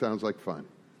meeting. Sounds like fun.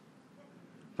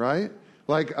 Right?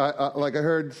 Like I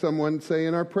heard someone say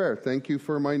in our prayer, thank you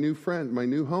for my new friend, my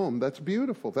new home. That's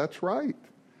beautiful. That's right.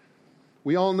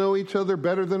 We all know each other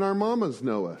better than our mamas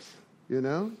know us,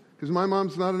 Because my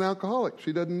mom's not an alcoholic.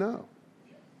 She doesn't know.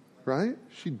 Right?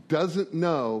 She doesn't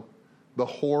know the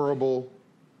horrible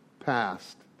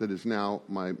past that is now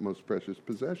my most precious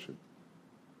possession.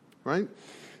 Right?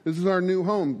 This is our new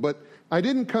home. But I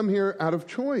didn't come here out of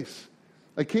choice.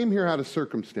 I came here out of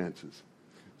circumstances.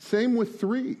 Same with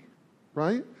 3,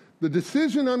 right? The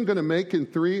decision I'm going to make in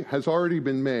 3 has already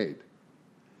been made.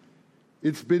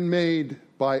 It's been made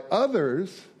by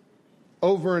others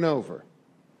over and over,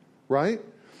 right?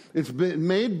 It's been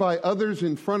made by others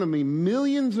in front of me.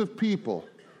 Millions of people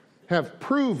have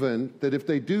proven that if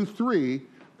they do 3,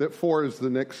 that 4 is the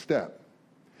next step.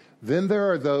 Then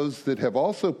there are those that have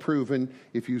also proven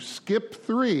if you skip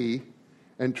 3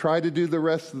 and try to do the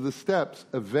rest of the steps,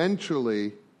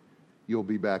 eventually you'll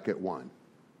be back at 1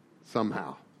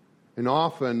 somehow. And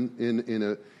often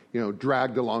in a,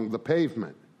 dragged along the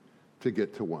pavement to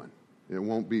get to 1. It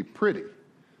won't be pretty,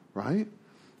 right?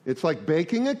 It's like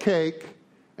baking a cake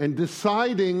and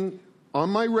deciding on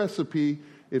my recipe,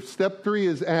 if step 3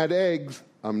 is add eggs,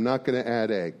 I'm not going to add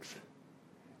eggs.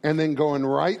 And then going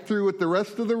right through with the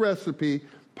rest of the recipe,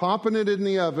 popping it in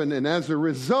the oven, and as a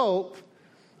result,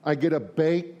 I get a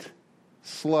baked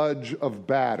sludge of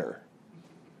batter,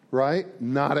 right?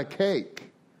 Not a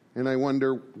cake. And I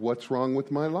wonder, what's wrong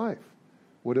with my life?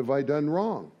 What have I done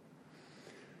wrong?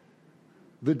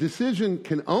 The decision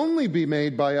can only be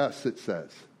made by us, it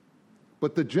says.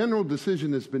 But the general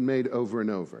decision has been made over and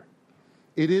over.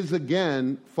 It is,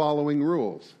 again, following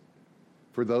rules.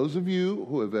 For those of you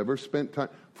who have ever spent time,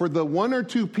 for the 1 or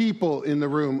 2 people in the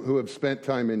room who have spent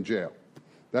time in jail.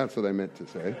 That's what I meant to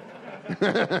say.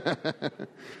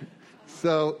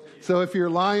 So if you're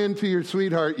lying to your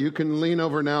sweetheart, you can lean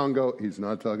over now and go, he's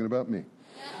not talking about me.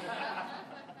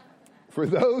 For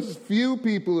those few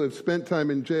people who have spent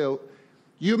time in jail,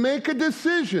 you make a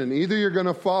decision. Either you're going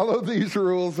to follow these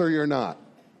rules or you're not.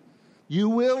 You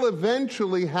will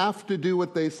eventually have to do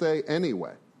what they say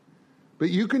anyway. But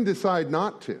you can decide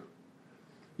not to.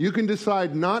 You can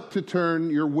decide not to turn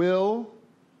your will,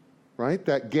 right,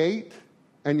 that gate,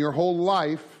 and your whole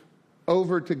life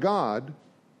over to God,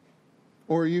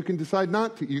 or you can decide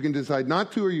not to. You can decide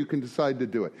not to, or you can decide to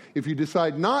do it. If you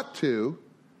decide not to,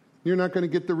 you're not going to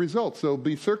get the results. There'll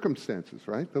be circumstances,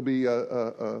 right? There'll be,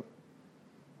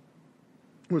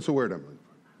 what's the word I'm looking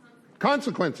for?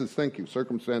 Consequences, thank you.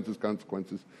 Circumstances,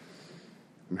 consequences.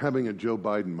 I'm having a Joe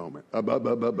Biden moment.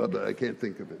 I can't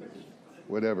think of it.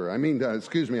 Whatever. I mean,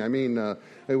 excuse me. I mean,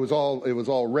 it was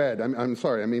all red. I'm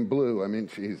sorry. I mean blue. I mean,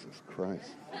 Jesus Christ.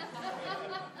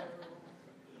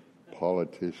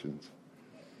 Politicians.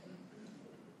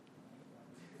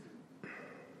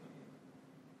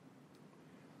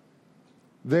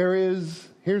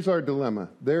 Here's our dilemma.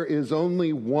 There is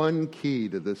only one key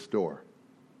to this door.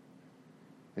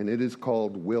 And it is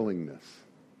called willingness.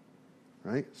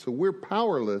 Right? So we're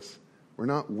powerless. We're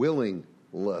not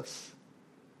willingless.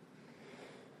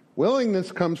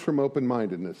 Willingness comes from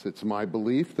open-mindedness. It's my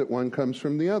belief that one comes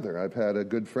from the other. I've had a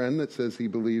good friend that says he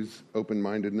believes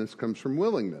open-mindedness comes from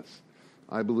willingness.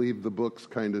 I believe the books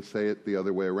kind of say it the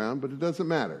other way around, but it doesn't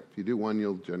matter. If you do one,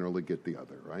 you'll generally get the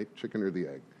other, right? Chicken or the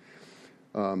egg.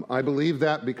 I believe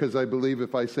that because I believe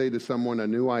if I say to someone a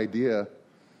new idea,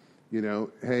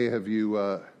 hey, have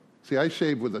you... See, I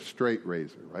shave with a straight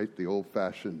razor, right? The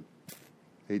old-fashioned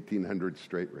 1800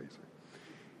 straight razor.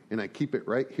 And I keep it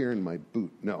right here in my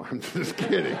boot. No, I'm just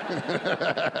kidding.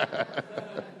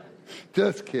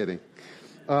 Just kidding.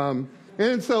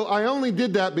 And so I only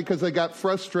did that because I got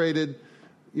frustrated,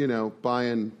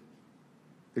 buying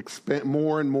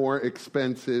more and more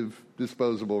expensive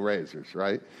disposable razors,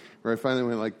 right? Where I finally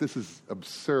went like, this is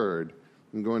absurd.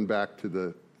 I'm going back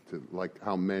to like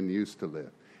how men used to live.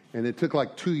 And it took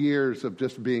like 2 years of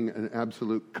just being an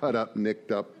absolute cut up,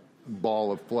 nicked up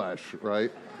ball of flesh,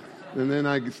 right? And then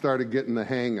I started getting the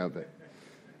hang of it.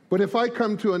 But if I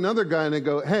come to another guy and I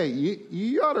go, hey,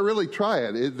 you ought to really try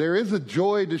it. There is a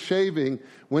joy to shaving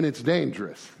when it's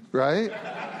dangerous, right?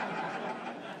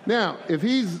 Now, if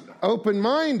he's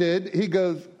open-minded, he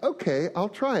goes, okay, I'll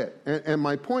try it. And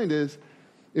my point is,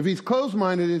 if he's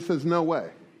closed-minded, he says, no way,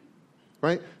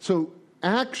 right? So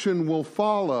action will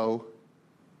follow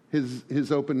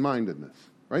his open-mindedness,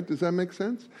 right? Does that make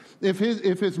sense? If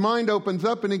his mind opens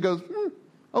up and he goes,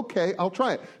 okay, I'll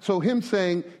try it. So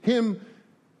him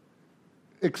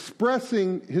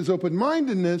expressing his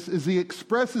open-mindedness is he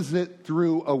expresses it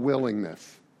through a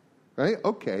willingness, right?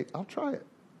 Okay, I'll try it,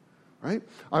 right?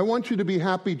 I want you to be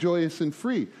happy, joyous, and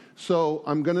free. So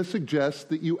I'm going to suggest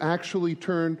that you actually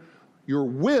turn your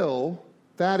will,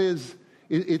 that is,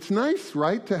 it's nice,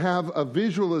 right, to have a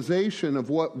visualization of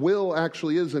what will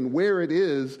actually is and where it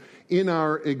is in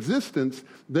our existence,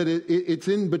 that it's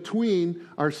in between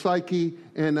our psyche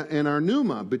and our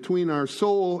pneuma, between our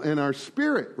soul and our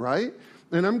spirit, right?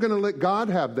 And I'm going to let God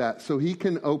have that so he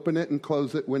can open it and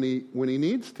close it when he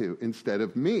needs to, instead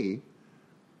of me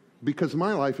because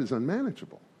my life is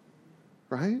unmanageable,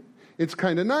 right? It's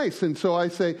kind of nice. And so I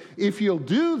say, if you'll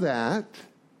do that,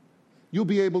 you'll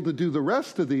be able to do the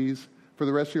rest of these for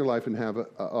the rest of your life and have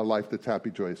a life that's happy,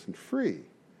 joyous, and free.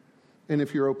 And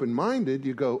if you're open-minded,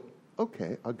 you go,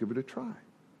 okay, I'll give it a try,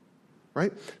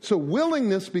 right? So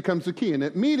willingness becomes the key. And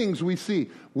at meetings we see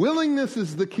willingness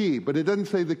is the key, but it doesn't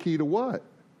say the key to what.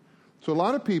 So a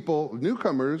lot of people,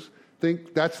 newcomers,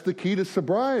 think that's the key to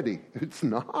sobriety. It's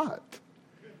not,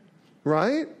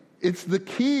 right? It's the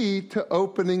key to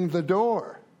opening the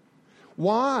door.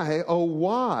 Why, oh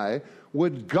why,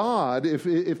 would God,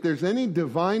 if there's any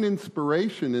divine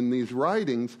inspiration in these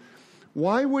writings,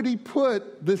 why would he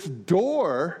put this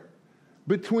door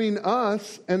between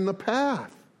us and the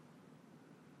path?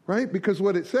 Right? Because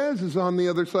what it says is on the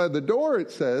other side of the door,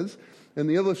 it says, and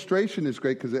the illustration is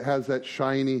great because it has that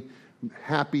shiny,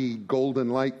 happy golden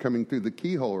light coming through the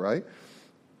keyhole, right?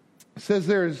 It says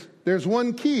there's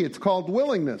one key. It's called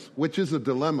willingness, which is a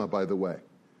dilemma, by the way.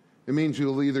 It means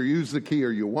you'll either use the key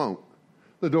or you won't.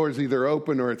 The door's either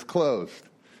open or it's closed,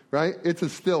 right? It's a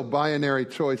still binary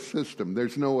choice system.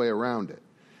 There's no way around it.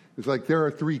 It's like there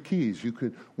are three keys.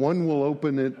 One will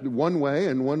open it one way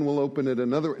and one will open it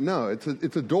another. No, it's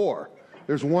a door.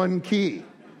 There's one key.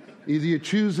 Either you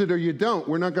choose it or you don't.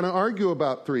 We're not going to argue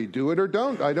about three. Do it or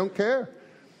don't. I don't care,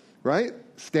 right?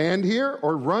 Stand here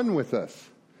or run with us.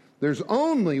 There's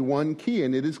only one key,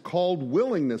 and it is called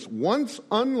willingness. Once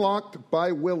unlocked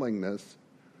by willingness,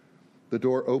 the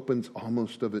door opens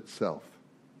almost of itself.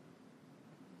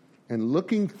 And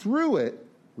looking through it,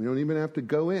 we don't even have to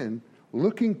go in.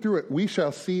 Looking through it, we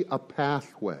shall see a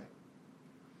pathway.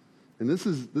 And this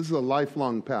is a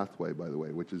lifelong pathway, by the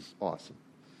way, which is awesome.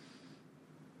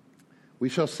 We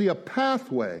shall see a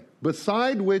pathway,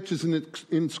 beside which is an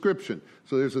inscription.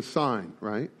 So there's a sign,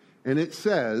 right? And it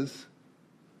says,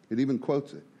 it even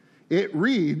quotes it. It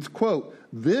reads, quote,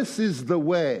 "This is the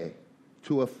way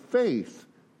to a faith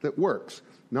that works."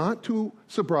 Not to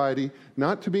sobriety,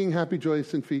 not to being happy,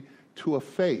 joyous, and free, to a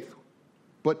faith,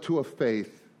 but to a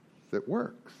faith that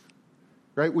works.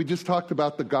 Right? We just talked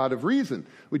about the God of reason.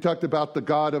 We talked about the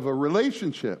God of a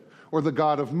relationship, or the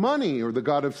God of money, or the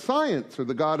God of science, or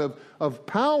the God of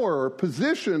power, or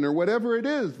position, or whatever it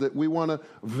is that we want to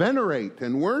venerate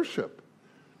and worship.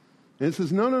 And it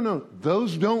says, no,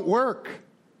 those don't work.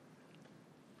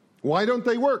 Why don't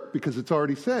they work? Because it's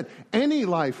already said, any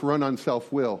life run on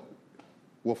self-will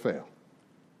will fail.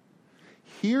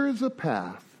 Here's a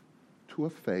path to a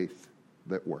faith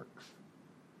that works.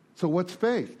 So what's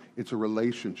faith? It's a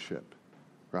relationship,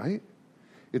 right?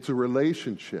 It's a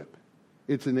relationship.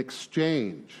 It's an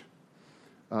exchange.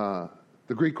 The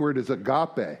Greek word is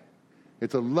agape.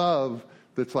 It's a love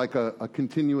that's like a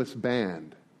continuous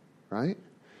band, right?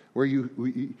 Where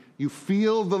you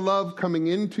feel the love coming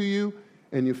into you,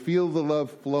 and you feel the love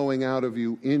flowing out of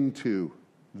you into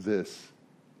this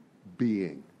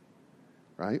being,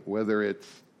 right? Whether it's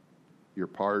your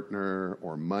partner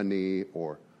or money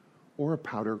or a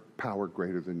power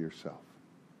greater than yourself,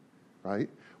 right?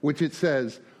 Which it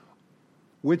says,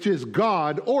 which is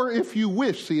God, or if you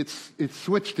wish, see, it's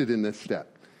switched it in this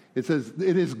step. It says,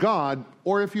 it is God,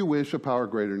 or if you wish, a power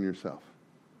greater than yourself,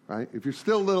 right? If you're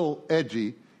still a little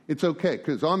edgy, it's okay,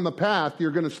 because on the path,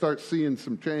 you're going to start seeing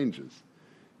some changes.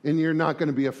 And you're not going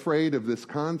to be afraid of this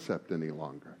concept any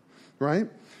longer, right?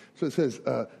 So it says,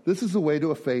 this is the way to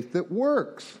a faith that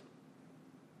works.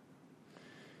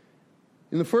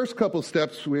 In the first couple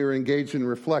steps, we were engaged in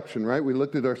reflection, right? We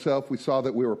looked at ourselves. We saw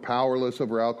that we were powerless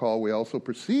over alcohol. We also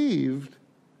perceived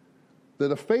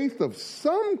that a faith of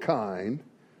some kind,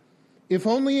 if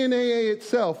only in AA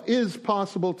itself, is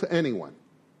possible to anyone.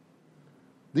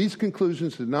 These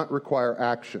conclusions did not require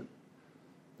action.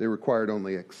 They required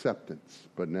only acceptance.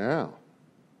 But now,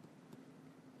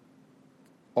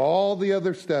 all the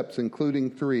other steps,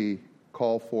 including 3,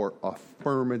 call for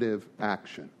affirmative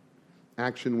action.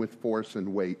 Action with force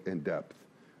and weight and depth.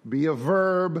 Be a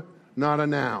verb, not a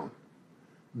noun.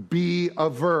 Be a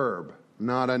verb,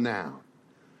 not a noun.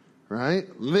 Right?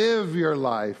 Live your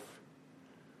life.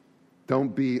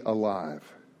 Don't be alive.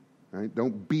 Right?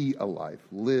 Don't be alive.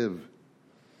 Live.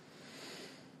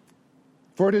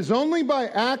 For it is only by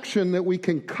action that we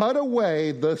can cut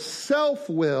away the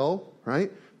self-will,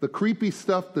 right? The creepy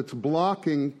stuff that's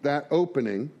blocking that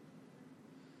opening,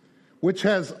 which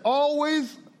has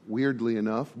always, weirdly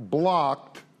enough,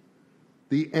 blocked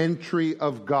the entry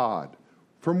of God.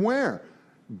 From where?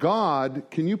 God,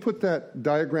 can you put that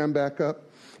diagram back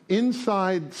up?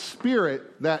 Inside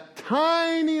spirit, that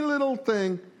tiny little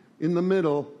thing in the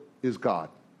middle is God.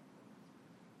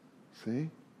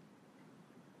 See?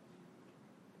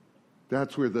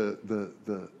 That's where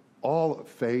the all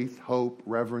faith, hope,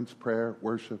 reverence, prayer,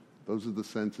 worship. Those are the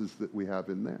senses that we have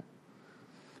in there.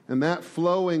 And that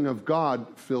flowing of God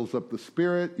fills up the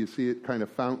spirit. You see it kind of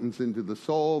fountains into the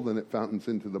soul, then it fountains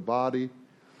into the body.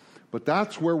 But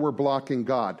that's where we're blocking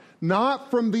God. Not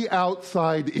from the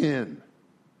outside in,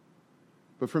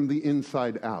 but from the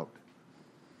inside out.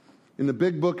 In the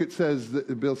big book it says,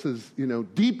 Bill says,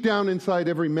 deep down inside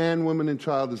every man, woman, and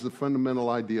child is the fundamental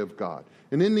idea of God.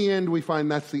 And in the end we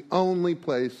find that's the only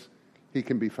place he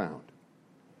can be found.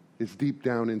 Is deep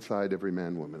down inside every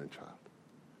man, woman, and child.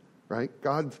 Right?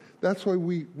 That's why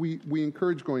we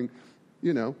encourage going,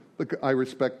 look, I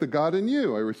respect the God in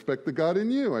you. I respect the God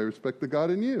in you. I respect the God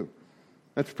in you.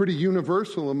 That's pretty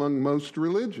universal among most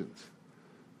religions,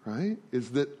 right?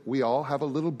 Is that we all have a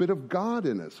little bit of God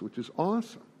in us, which is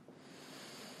awesome.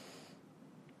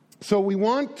 So we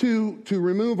want to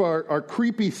remove our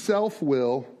creepy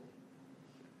self-will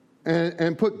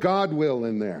and put God-will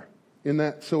in there,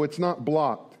 so it's not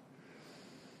blocked.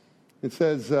 It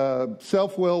says,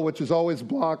 self-will, which has always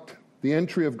blocked the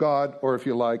entry of God, or if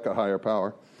you like, a higher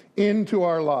power, into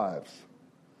our lives.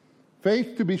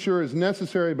 Faith, to be sure, is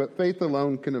necessary, but faith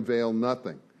alone can avail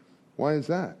nothing. Why is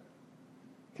that?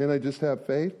 Can I just have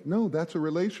faith? No, that's a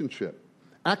relationship.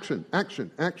 Action, action,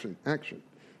 action, action.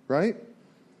 Right?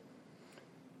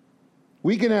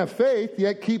 We can have faith,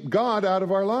 yet keep God out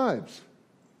of our lives.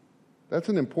 That's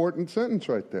an important sentence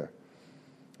right there.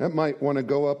 That might want to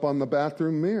go up on the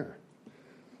bathroom mirror.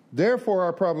 Therefore,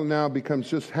 our problem now becomes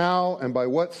just how and by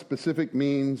what specific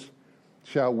means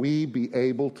shall we be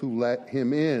able to let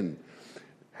him in?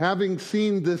 Having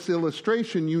seen this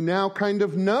illustration, you now kind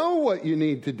of know what you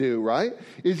need to do, right?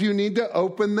 Is you need to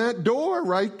open that door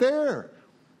right there,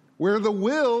 where the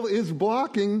will is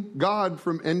blocking God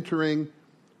from entering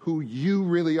who you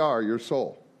really are, your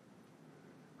soul.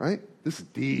 Right? This is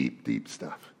deep, deep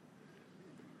stuff.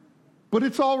 But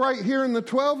it's all right here in the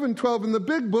 12 and 12 in the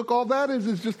big book. All that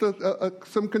is just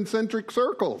some concentric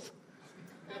circles,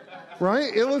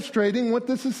 right? Illustrating what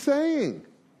this is saying.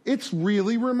 It's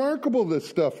really remarkable, this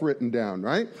stuff written down,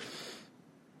 right?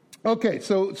 Okay,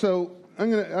 so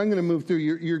I'm gonna move through.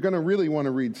 You're gonna really want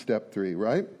to read step 3,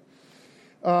 right?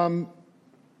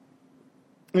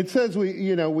 It says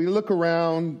we look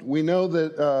around. We know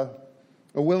that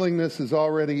a willingness has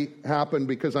already happened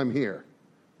because I'm here.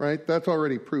 Right? That's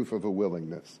already proof of a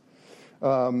willingness.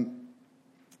 And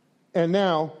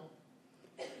now,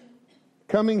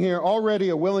 coming here, already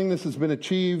a willingness has been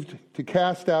achieved to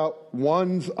cast out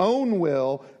one's own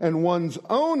will and one's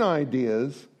own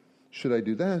ideas. Should I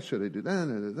do that? Should I do that?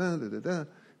 Da, da, da, da, da,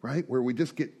 right? Where we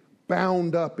just get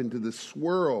bound up into this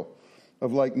swirl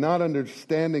of not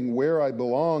understanding where I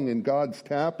belong in God's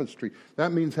tapestry.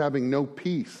 That means having no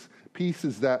peace. Peace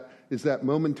is that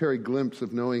momentary glimpse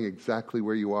of knowing exactly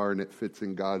where you are and it fits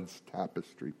in God's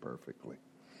tapestry perfectly.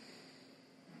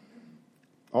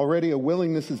 Already a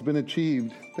willingness has been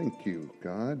achieved. Thank you,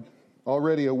 God.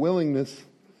 Already a willingness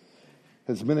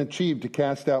has been achieved to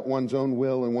cast out one's own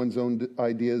will and one's own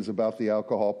ideas about the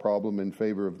alcohol problem in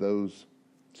favor of those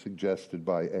suggested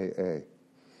by AA.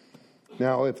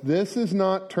 Now, if this is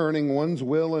not turning one's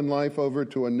will and life over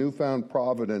to a newfound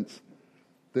providence,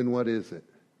 then what is it?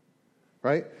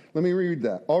 Right? Let me read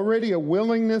that. Already a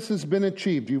willingness has been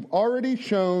achieved. You've already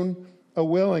shown a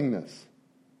willingness.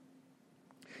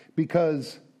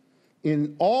 Because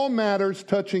in all matters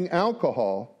touching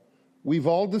alcohol, we've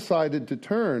all decided to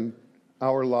turn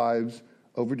our lives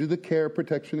over to the care,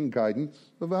 protection, and guidance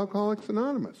of Alcoholics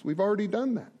Anonymous. We've already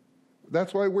done that.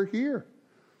 That's why we're here.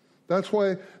 That's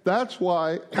why,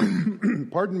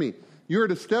 pardon me, you're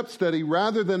at a step study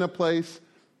rather than a place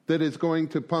that is going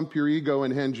to pump your ego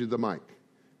and hand you the mic,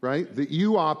 right? That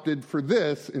you opted for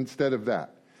this instead of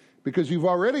that. Because you've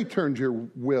already turned your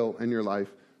will and your life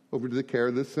over to the care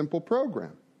of this simple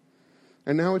program.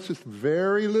 And now it's just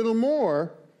very little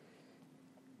more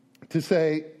to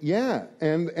say, yeah,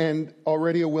 and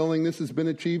already a willingness has been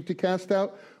achieved to cast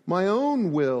out my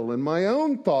own will and my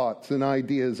own thoughts and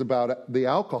ideas about the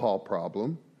alcohol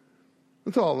problem.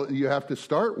 That's all you have to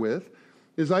start with,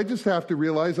 is I just have to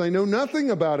realize I know nothing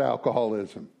about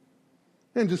alcoholism.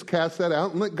 And just cast that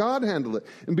out and let God handle it.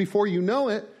 And before you know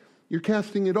it, you're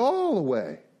casting it all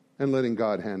away and letting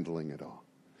God handling it all.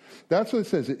 That's what it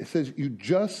says. It says you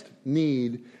just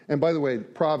need, and by the way,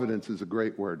 providence is a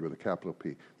great word with a capital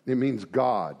P. It means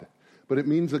God. But it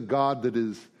means a God that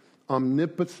is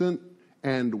omnipotent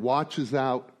and watches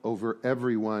out over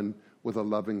everyone with a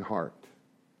loving heart.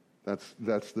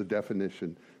 That's the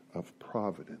definition of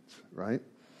providence, right?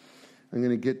 I'm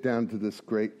going to get down to this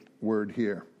great word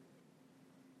here.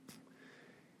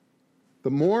 The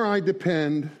more I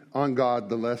depend on God,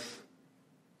 the less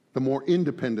the more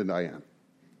independent I am,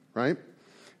 right?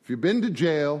 If you've been to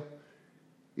jail,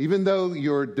 even though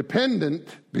you're dependent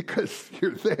because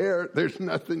you're there, there's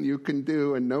nothing you can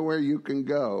do and nowhere you can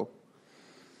go.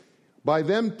 By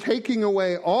them taking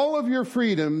away all of your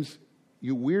freedoms,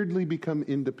 you weirdly become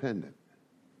independent.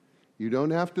 You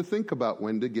don't have to think about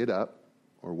when to get up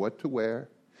or what to wear.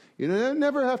 You don't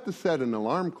never have to set an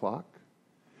alarm clock.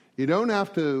 You don't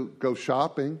have to go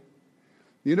shopping.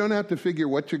 You don't have to figure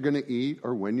what you're going to eat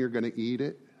or when you're going to eat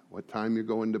it, what time you're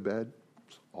going to bed.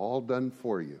 It's all done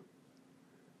for you,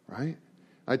 right?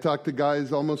 I talk to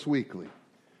guys almost weekly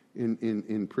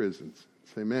in prisons.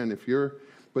 Say, man, if you're...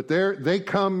 But they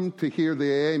come to hear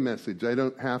the AA message. I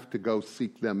don't have to go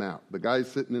seek them out. The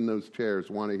guys sitting in those chairs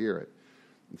want to hear it.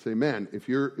 And say, man, if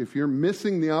you're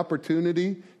missing the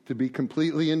opportunity to be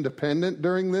completely independent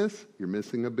during this, you're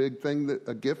missing a big thing,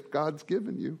 a gift God's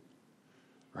given you,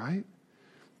 right?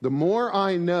 The more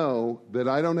I know that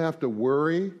I don't have to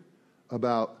worry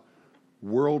about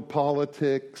world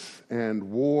politics and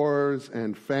wars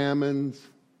and famines,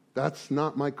 that's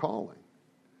not my calling.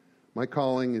 My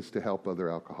calling is to help other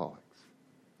alcoholics.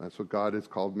 That's what God has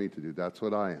called me to do. That's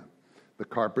what I am. The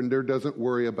carpenter doesn't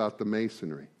worry about the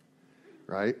masonry,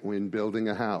 right, when building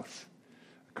a house.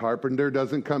 The carpenter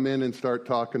doesn't come in and start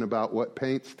talking about what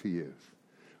paints to use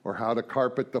or how to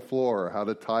carpet the floor or how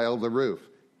to tile the roof.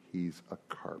 He's a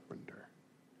carpenter,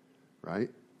 right?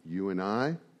 You and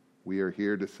I, we are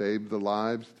here to save the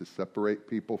lives, to separate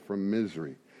people from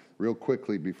misery. Real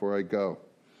quickly before I go,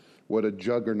 what a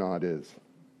juggernaut is.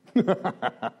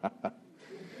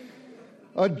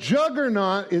 A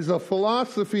juggernaut is a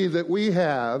philosophy that we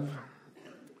have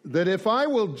that if I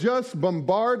will just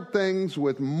bombard things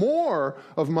with more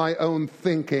of my own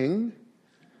thinking,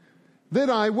 that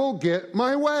I will get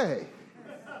my way.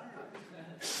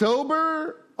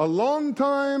 Sober, a long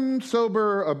time,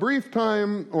 sober, a brief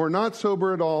time, or not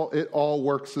sober at all, it all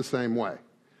works the same way.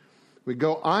 We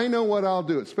go, I know what I'll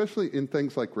do, especially in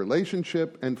things like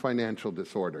relationship and financial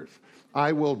disorders.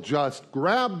 I will just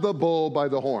grab the bull by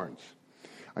the horns.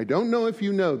 I don't know if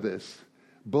you know this.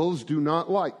 Bulls do not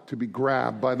like to be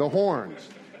grabbed by the horns,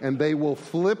 and they will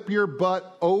flip your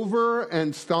butt over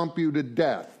and stomp you to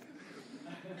death.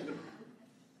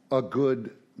 A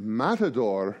good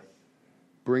matador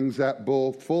brings that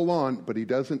bull full on, but he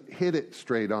doesn't hit it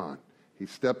straight on. He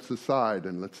steps aside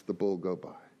and lets the bull go by.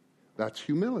 That's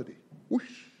humility. Whoosh.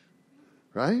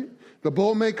 Right? The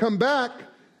bull may come back,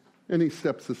 and he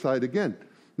steps aside again.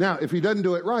 Now, if he doesn't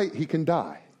do it right, he can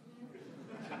die.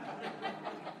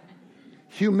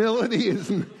 Humility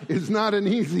is not an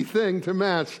easy thing to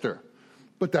master.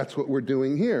 But that's what we're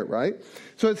doing here, right?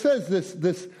 So it says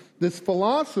this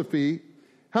philosophy,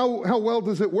 how well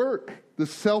does it work? The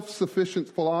self-sufficient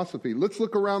philosophy. Let's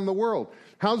look around the world.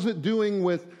 How's it doing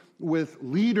with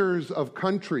leaders of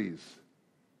countries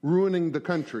ruining the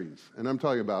countries? And I'm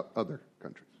talking about other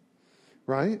countries,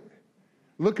 right?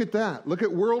 Look at that. Look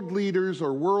at world leaders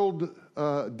or world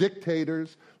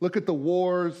dictators. Look at the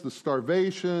wars, the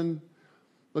starvation.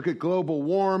 Look at global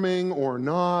warming or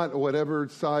not, or whatever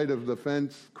side of the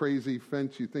fence, crazy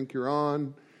fence you think you're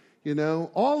on. You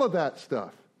know, all of that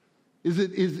stuff.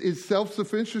 Is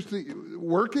self-sufficiency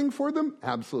working for them?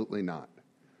 Absolutely not.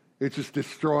 It's just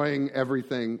destroying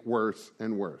everything worse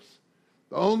and worse.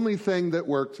 The only thing that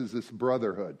works is this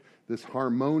brotherhood, this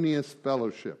harmonious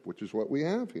fellowship, which is what we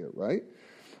have here, right?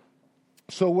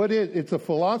 So it's a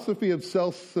philosophy of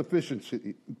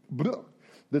self-sufficiency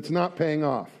that's not paying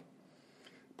off.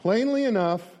 Plainly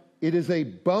enough, it is a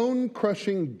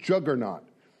bone-crushing juggernaut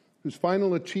whose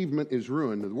final achievement is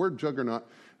ruin. The word juggernaut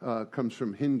comes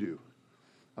from Hindu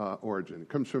origin. It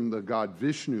comes from the god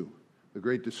Vishnu, the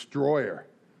great destroyer,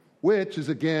 which is,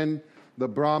 again, the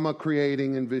Brahma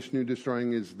creating and Vishnu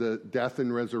destroying is the death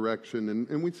and resurrection.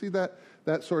 And we see that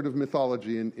sort of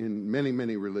mythology in many,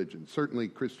 many religions. Certainly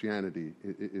Christianity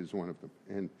is one of them.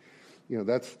 And, you know,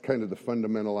 that's kind of the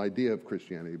fundamental idea of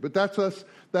Christianity. But that's us.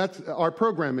 That's our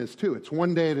program is too. It's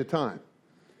one day at a time,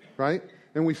 right?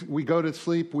 And we go to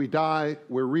sleep, we die,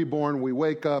 we're reborn, we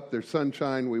wake up, there's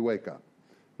sunshine, we wake up,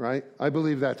 right? I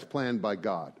believe that's planned by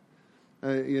God.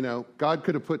 You know, God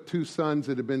could have put two suns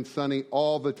that have been sunny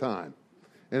all the time.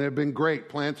 And it would have been great.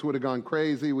 Plants would have gone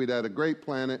crazy. We'd had a great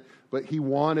planet. But he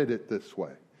wanted it this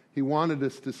way. He wanted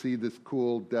us to see this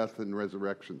cool death and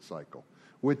resurrection cycle,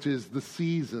 which is the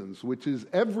seasons, which is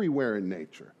everywhere in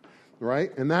nature,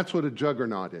 right? And that's what a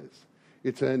juggernaut is.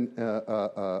 It's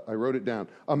I wrote it down,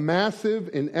 a massive,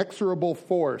 inexorable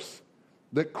force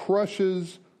that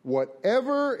crushes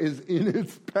whatever is in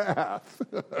its path.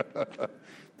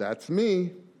 That's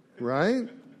me, right?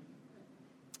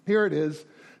 Here it is.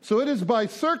 So it is by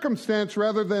circumstance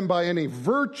rather than by any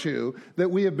virtue that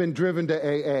we have been driven to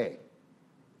AA.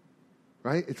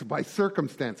 Right? It's by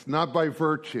circumstance, not by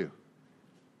virtue,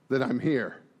 that I'm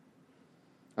here.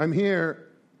 I'm here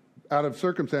out of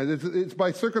circumstance. It's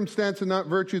by circumstance and not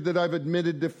virtue that I've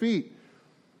admitted defeat,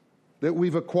 that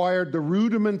we've acquired the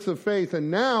rudiments of faith and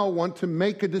now want to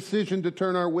make a decision to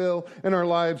turn our will and our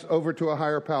lives over to a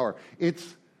higher power.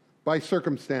 It's by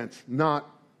circumstance, not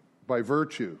by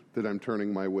virtue, that I'm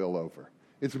turning my will over.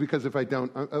 It's because if I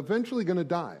don't, I'm eventually going to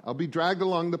die. I'll be dragged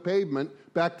along the pavement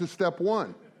back to step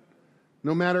one,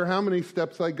 no matter how many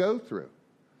steps I go through.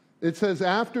 It says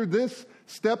after this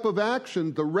step of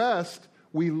action, the rest,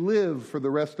 we live for the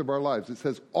rest of our lives. It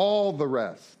says all the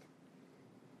rest.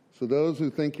 So those who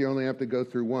think you only have to go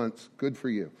through once, good for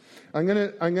you. I'm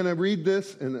gonna read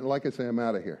this, and like I say, I'm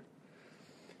out of here.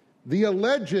 The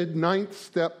alleged ninth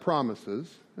step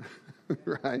promises,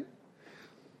 right?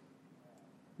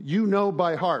 You know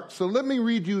by heart. So let me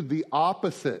read you the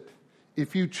opposite.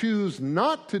 If you choose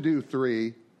not to do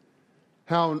 3,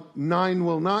 how 9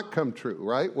 will not come true,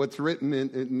 right? What's written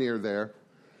in near there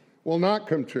will not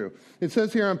come true. It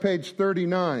says here on page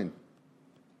 39,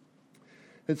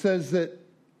 it says that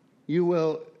he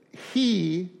will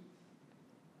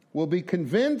be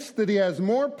convinced that he has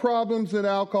more problems than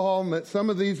alcohol and that some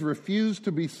of these refuse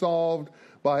to be solved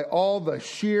by all the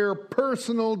sheer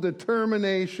personal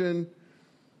determination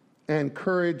and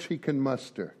courage he can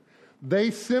muster.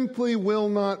 They simply will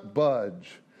not budge.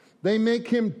 They make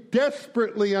him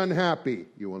desperately unhappy.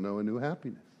 You will know a new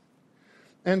happiness.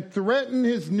 And threaten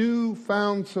his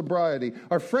newfound sobriety.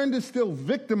 Our friend is still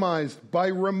victimized by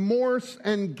remorse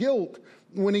and guilt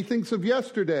when he thinks of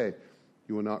yesterday.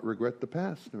 You will not regret the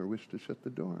past nor wish to shut the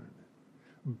door.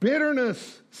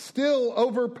 Bitterness still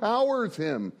overpowers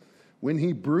him when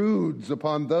he broods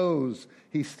upon those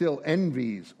he still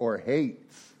envies or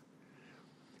hates.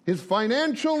 His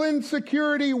financial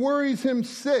insecurity worries him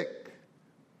sick.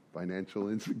 Financial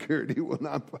insecurity will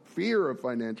not, fear of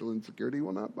financial insecurity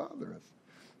will not bother us.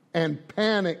 And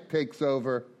panic takes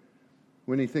over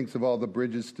when he thinks of all the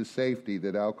bridges to safety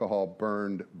that alcohol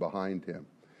burned behind him.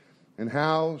 And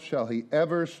how shall he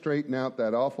ever straighten out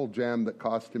that awful jam that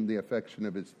cost him the affection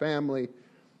of his family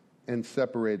and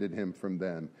separated him from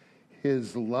them?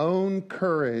 His lone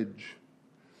courage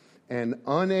and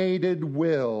unaided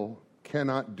will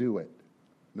cannot do it.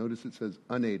 Notice it says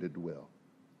unaided will,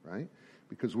 right?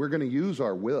 Because we're going to use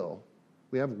our will.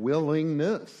 We have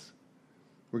willingness.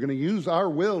 We're going to use our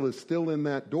will is still in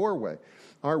that doorway.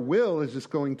 Our will is just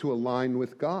going to align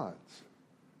with God's.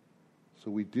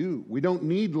 So we don't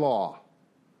need law,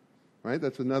 right?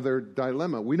 That's another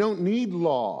dilemma. We don't need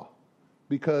law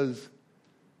because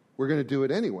we're going to do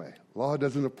it anyway. Law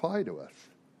doesn't apply to us.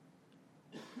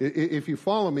 If you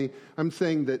follow me, I'm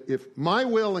saying that if my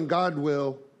will and God's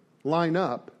will line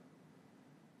up,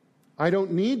 I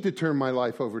don't need to turn my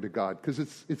life over to God because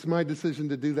it's my decision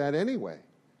to do that anyway,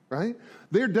 right?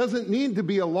 There doesn't need to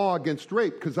be a law against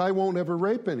rape because I won't ever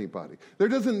rape anybody. There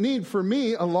doesn't need for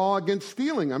me a law against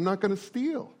stealing. I'm not going to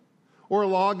steal. Or a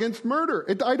law against murder.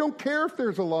 I don't care if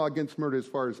there's a law against murder as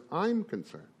far as I'm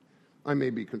concerned. I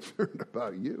may be concerned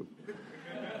about you.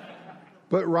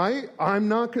 But right,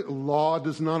 law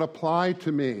does not apply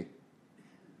to me.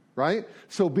 Right?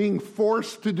 So being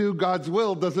forced to do God's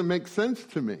will doesn't make sense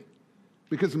to me.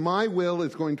 Because my will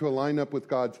is going to line up with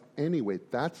God's anyway.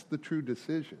 That's the true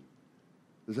decision.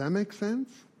 Does that make sense?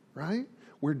 Right?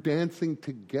 We're dancing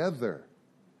together.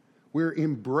 We're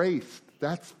embraced.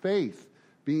 That's faith.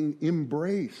 Being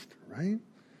embraced, right?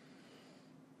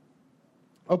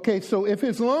 Okay, so if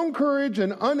his lone courage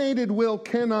and unaided will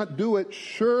cannot do it,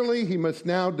 surely he must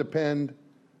now depend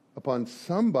upon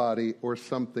somebody or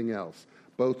something else,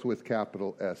 both with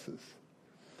capital S's.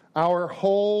 Our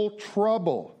whole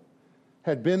trouble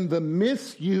had been the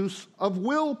misuse of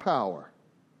willpower.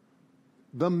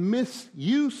 The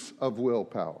misuse of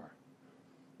willpower.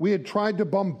 We had tried to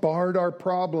bombard our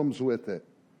problems with it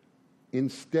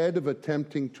instead of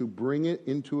attempting to bring it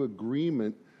into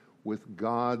agreement with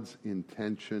God's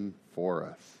intention for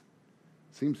us.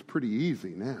 Seems pretty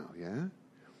easy now, yeah?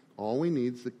 All we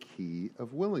need is the key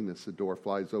of willingness. The door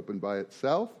flies open by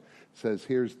itself. It says,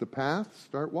 here's the path.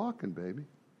 Start walking, baby.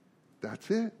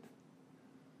 That's it.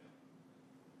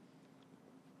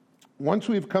 Once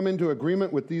we've come into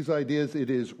agreement with these ideas,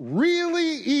 it is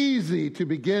really easy to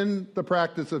begin the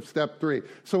practice of step 3.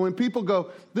 So when people go,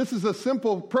 this is a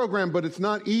simple program, but it's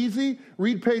not easy,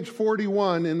 read page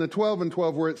 41 in the 12 and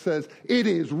 12 where it says, it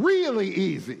is really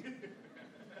easy.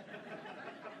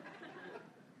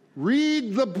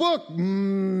 Read the book, man,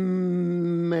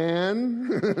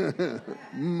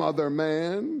 mother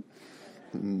man.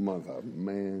 Mother,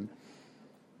 man.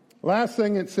 Last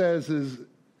thing it says is,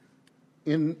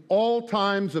 in all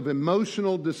times of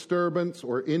emotional disturbance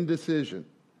or indecision,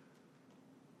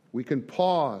 we can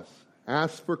pause,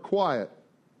 ask for quiet,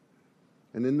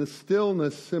 and in the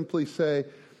stillness simply say,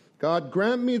 God,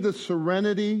 grant me the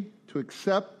serenity to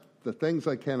accept the things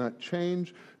I cannot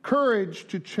change, courage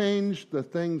to change the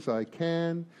things I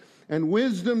can, and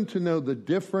wisdom to know the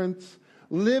difference,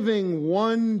 living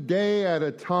one day at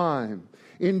a time,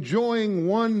 enjoying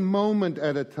one moment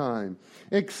at a time,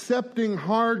 accepting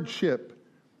hardship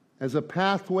as a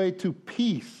pathway to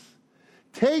peace,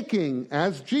 taking,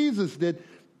 as Jesus did,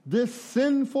 this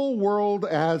sinful world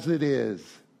as it is,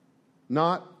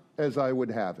 not as I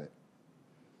would have it.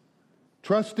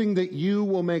 Trusting that you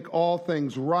will make all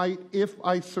things right if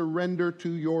I surrender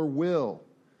to your will,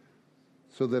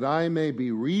 so that I may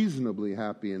be reasonably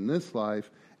happy in this life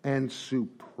and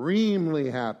supremely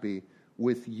happy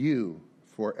with you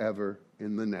forever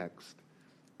in the next.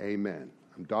 Amen.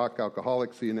 I'm Docc,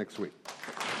 alcoholic. See you next week.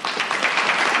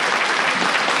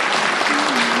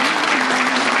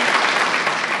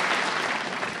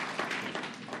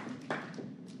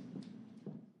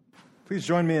 Please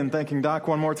join me in thanking Docc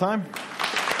one more time.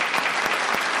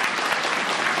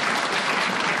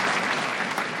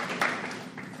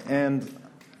 And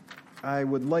I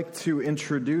would like to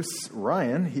introduce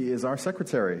Ryan. He is our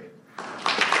secretary.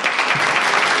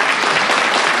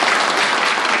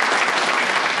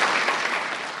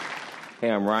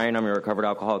 Hey, I'm Ryan. I'm your recovered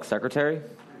alcoholic secretary.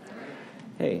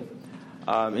 Hey.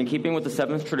 In keeping with the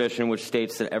seventh tradition, which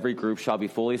states that every group shall be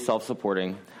fully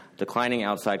self-supporting, declining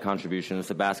outside contributions,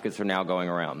 the baskets are now going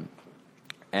around.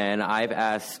 And I've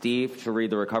asked Steve to read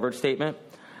the recovered statement.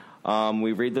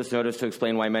 We read this notice to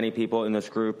explain why many people in this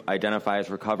group identify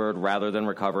as recovered rather than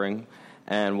recovering,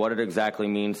 and what it exactly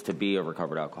means to be a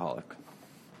recovered alcoholic.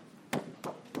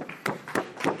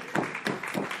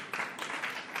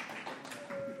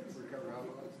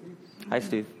 Hi,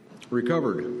 Steve.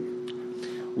 Recovered.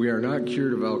 We are not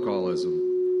cured of alcoholism.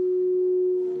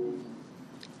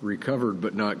 Recovered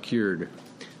but not cured.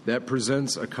 That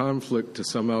presents a conflict to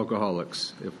some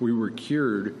alcoholics. If we were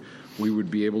cured, we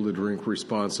would be able to drink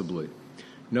responsibly.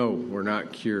 No, we're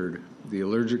not cured. The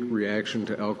allergic reaction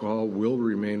to alcohol will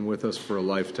remain with us for a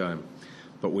lifetime,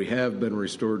 but we have been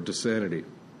restored to sanity.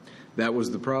 That was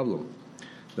the problem.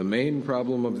 The main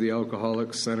problem of the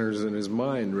alcoholic centers in his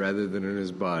mind rather than in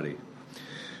his body.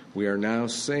 We are now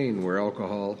sane where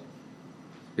alcohol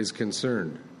is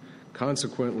concerned.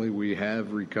 Consequently, we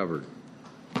have recovered.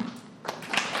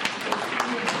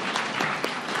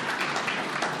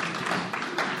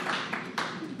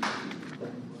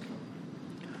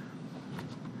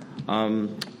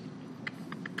 Um,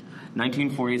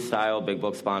 1940s style big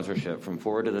book sponsorship from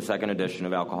forward to the second edition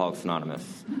of Alcoholics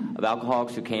Anonymous. Of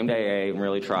alcoholics who came to AA and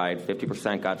really tried,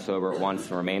 50% got sober at once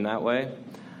and remained that way.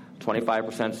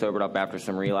 25% sobered up after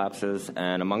some relapses,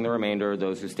 and among the remainder,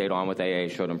 those who stayed on with AA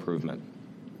showed improvement.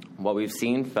 What we've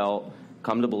seen, felt,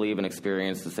 come to believe, and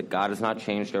experienced is that God has not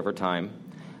changed over time,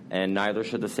 and neither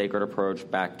should the sacred approach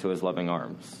back to his loving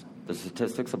arms. The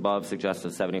statistics above suggest a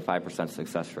 75%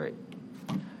 success rate.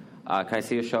 Can I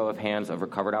see a show of hands of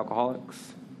recovered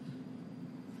alcoholics?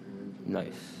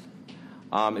 Nice.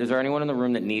 Is there anyone in the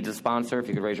room that needs a sponsor? If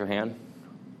you could raise your hand.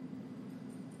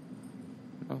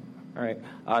 No? All right.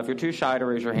 If you're too shy to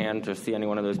raise your hand, just see any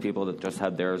one of those people that just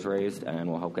had theirs raised, and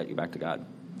we'll help get you back to God.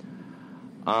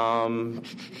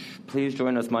 Please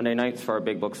join us Monday nights for our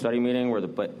big book study meeting where the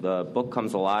book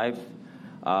comes alive.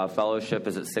 Fellowship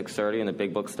is at 6:30, and the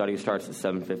big book study starts at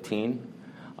 7:15.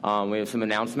 We have some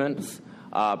announcements.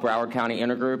 Broward County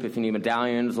Intergroup, if you need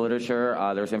medallions, literature,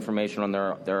 there's information on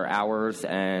their hours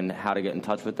and how to get in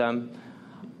touch with them.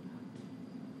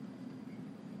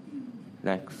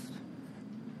 Next.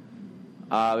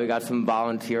 We got some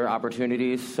volunteer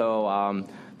opportunities. So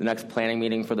the next planning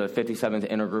meeting for the 57th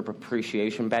Intergroup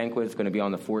Appreciation Banquet is going to be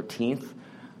on the 14th.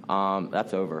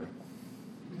 That's over.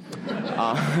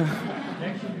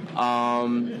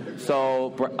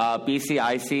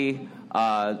 BCIC,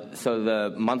 so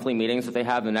the monthly meetings that they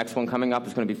have, the next one coming up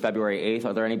is going to be February 8th.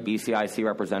 Are there any BCIC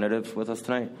representatives with us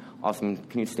tonight? Awesome.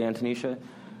 Can you stand, Tanisha?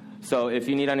 So if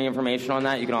you need any information on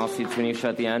that, you can all see Tanisha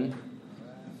at the end.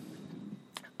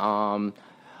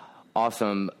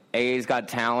 Awesome. AA's Got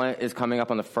Talent is coming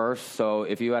up on the 1st, so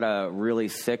if you had a really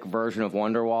sick version of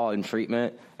Wonderwall in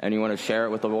treatment and you want to share it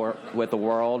with the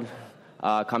world,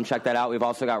 come check that out. We've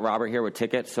also got Robert here with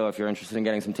tickets, so if you're interested in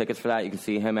getting some tickets for that, you can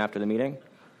see him after the meeting.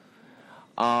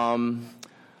 The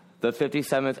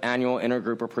 57th Annual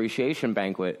Intergroup Appreciation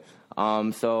Banquet.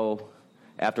 So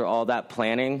after all that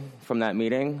planning from that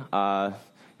meeting,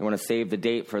 You want to save the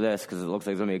date for this because it looks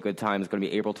like it's going to be a good time. It's going to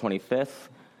be April 25th.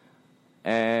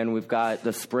 And we've got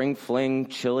the Spring Fling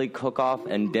Chili Cook-Off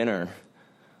and Dinner.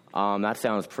 That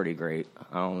sounds pretty great.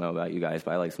 I don't know about you guys,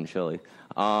 but I like some chili.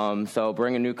 So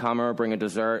bring a newcomer, bring a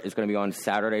dessert. It's going to be on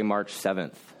Saturday, March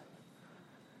 7th.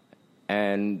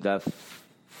 And the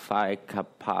Phi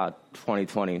Kappa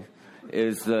 2020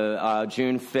 is the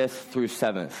June 5th through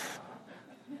 7th.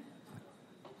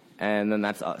 And then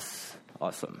that's us.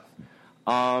 Awesome.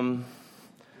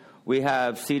 We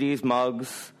have CDs,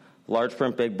 mugs, large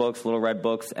print big books, little red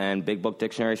books, and big book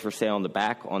dictionaries for sale on the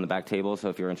back table. So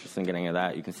if you're interested in getting any of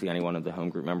that, you can see any one of the home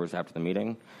group members after the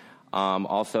meeting.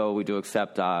 Also, we do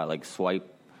accept like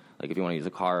Swipe, like if you want to use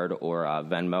a card, or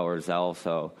Venmo or Zelle.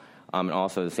 So, and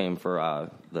also the same for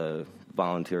the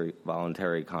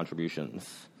voluntary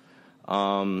contributions.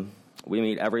 We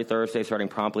meet every Thursday starting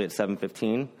promptly at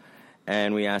 7:15,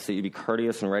 and we ask that you be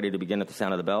courteous and ready to begin at the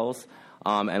sound of the bells.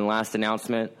 And last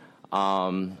announcement.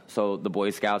 So the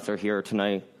Boy Scouts are here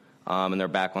tonight, and they're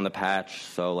back on the patch.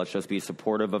 So let's just be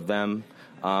supportive of them,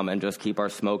 and just keep our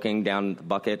smoking down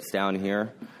buckets down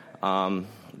here.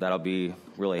 That'll be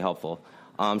really helpful.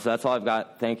 So that's all I've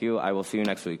got. Thank you. I will see you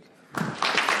next week.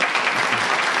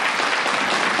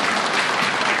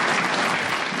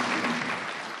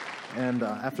 And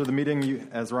after the meeting,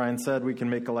 as Ryan said, we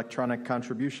can make electronic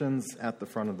contributions at the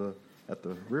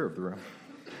rear of the room.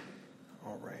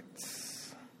 All right.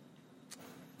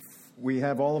 We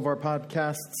have all of our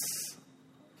podcasts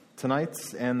tonight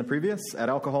and the previous at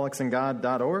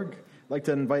alcoholicsandgod.org. I'd like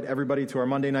to invite everybody to our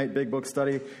Monday night Big Book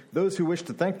study. Those who wish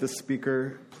to thank the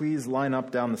speaker, please line up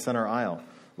down the center aisle.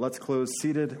 Let's close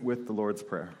seated with the Lord's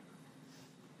Prayer.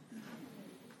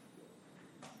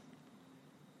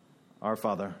 Our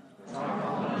Father, who art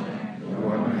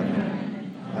in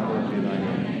heaven, hallowed be thy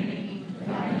name.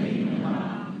 Thy kingdom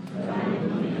come, thy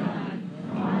will be done,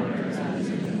 on earth as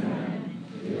it is in heaven.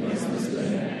 Give us this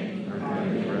day our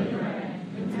daily bread,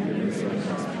 and forgive us our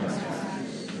trespasses,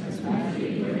 as we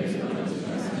forgive those who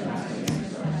trespass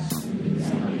against us. And lead us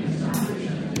not into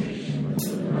temptation, but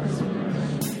deliver us from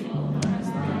evil. As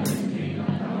thine is the kingdom,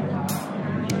 power,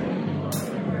 and joy, and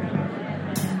glory forever.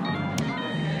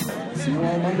 See you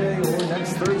all Monday or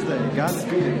next Thursday.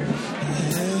 Godspeed.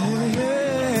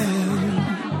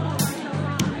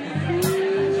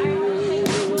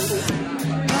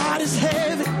 Heart is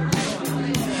heavy,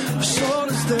 soul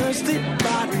is thirsty,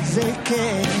 body's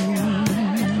aching.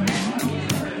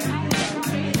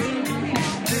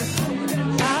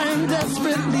 I am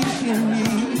desperately in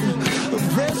need of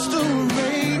restoration.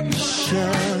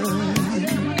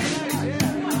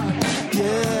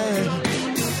 Yeah,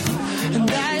 and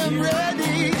I am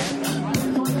ready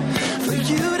for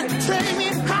you to take me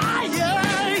higher.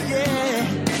 Yeah,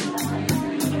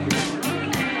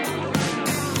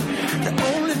 the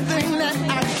only thing that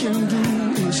I can do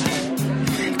is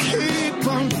keep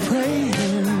on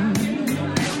praying.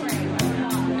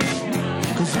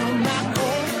 'Cause on my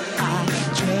own, I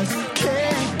just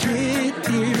can't get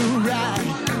it right.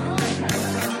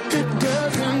 It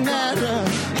doesn't matter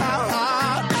how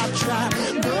hard I try,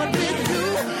 but with you,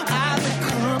 I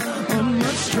become a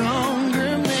much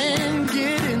stronger man.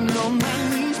 Getting on my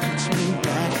knees puts me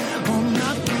back on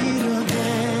my feet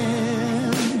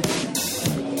again.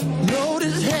 Load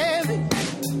is heavy,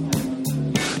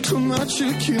 too much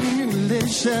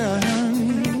accumulation.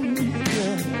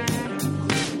 Yeah.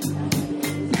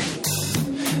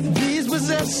 These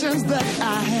possessions that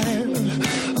I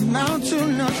have amount to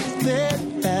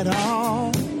nothing at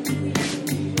all.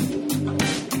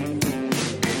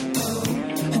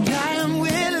 And I am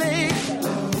willing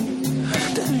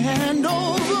to hand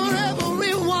over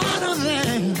every one of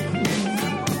them,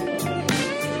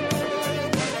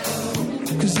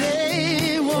 'cause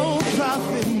they won't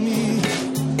profit me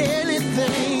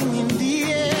anything in the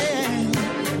end.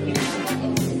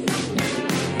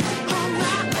 On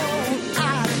my own, I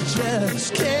just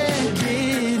can't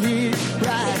get it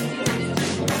right.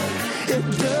 It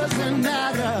doesn't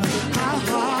matter how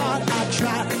hard I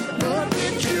try, but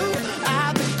with you,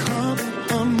 I become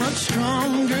a much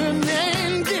stronger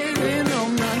man. Getting on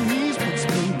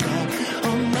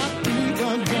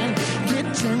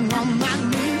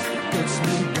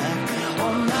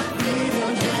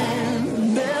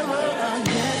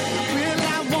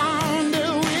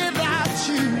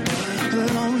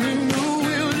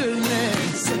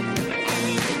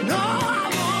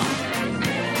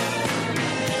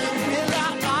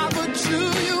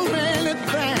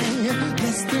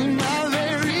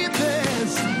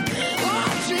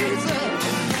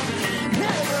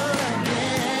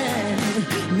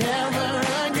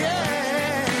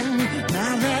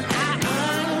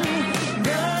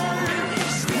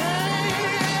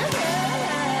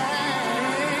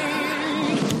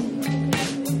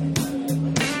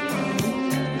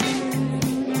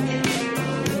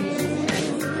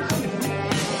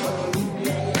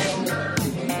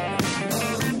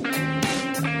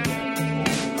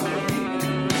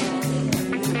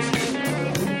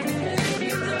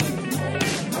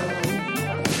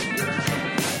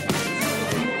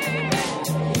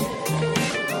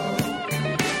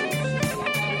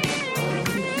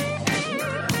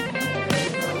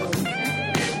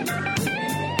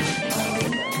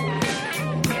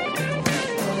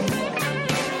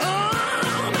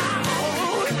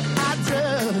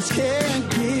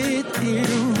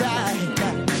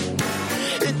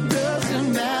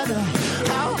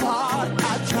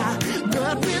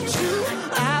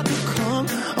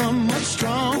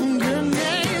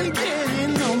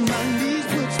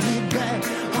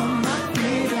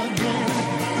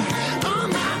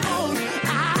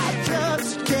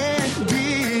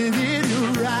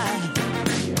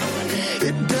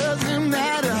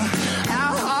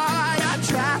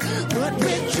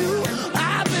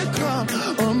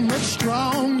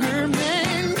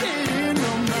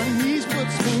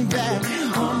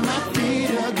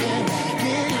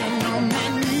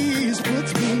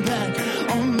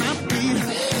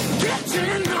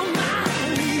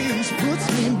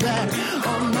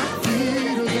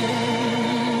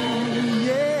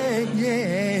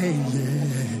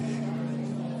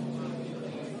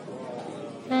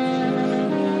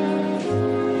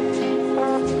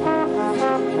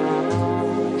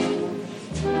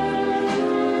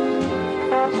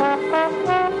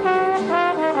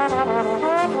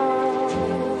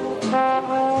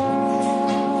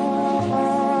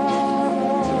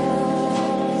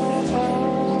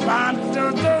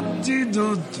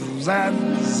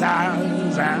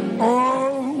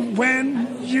Oh, when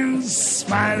you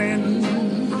smiling,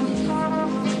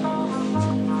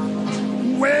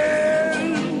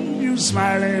 when you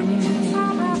smiling,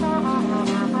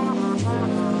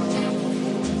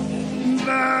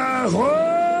 the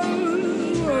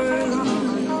whole world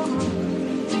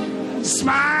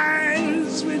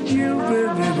smiles with you,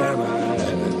 baby.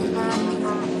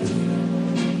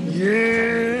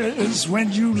 Yes,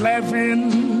 when you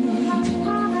laughing.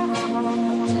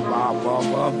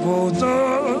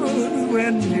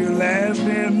 When you're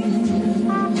laughing,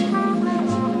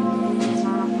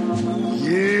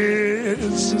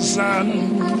 yes, the sun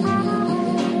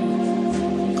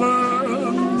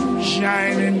comes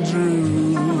shining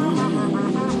through.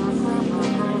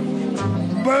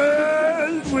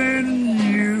 But when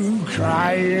you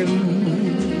crying,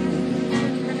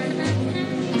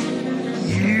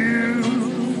 you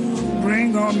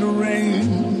bring on the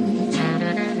rain.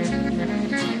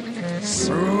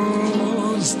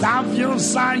 So stop your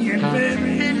sighing,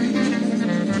 baby,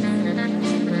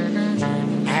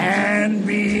 and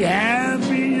be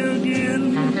happy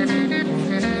again.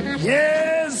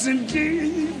 Yes, and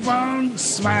keep on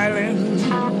smiling.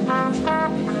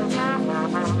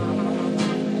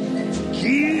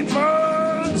 Keep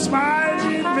on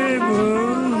smiling, baby.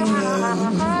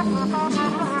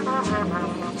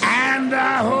 And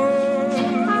I hope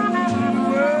the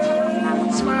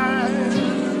world smiles.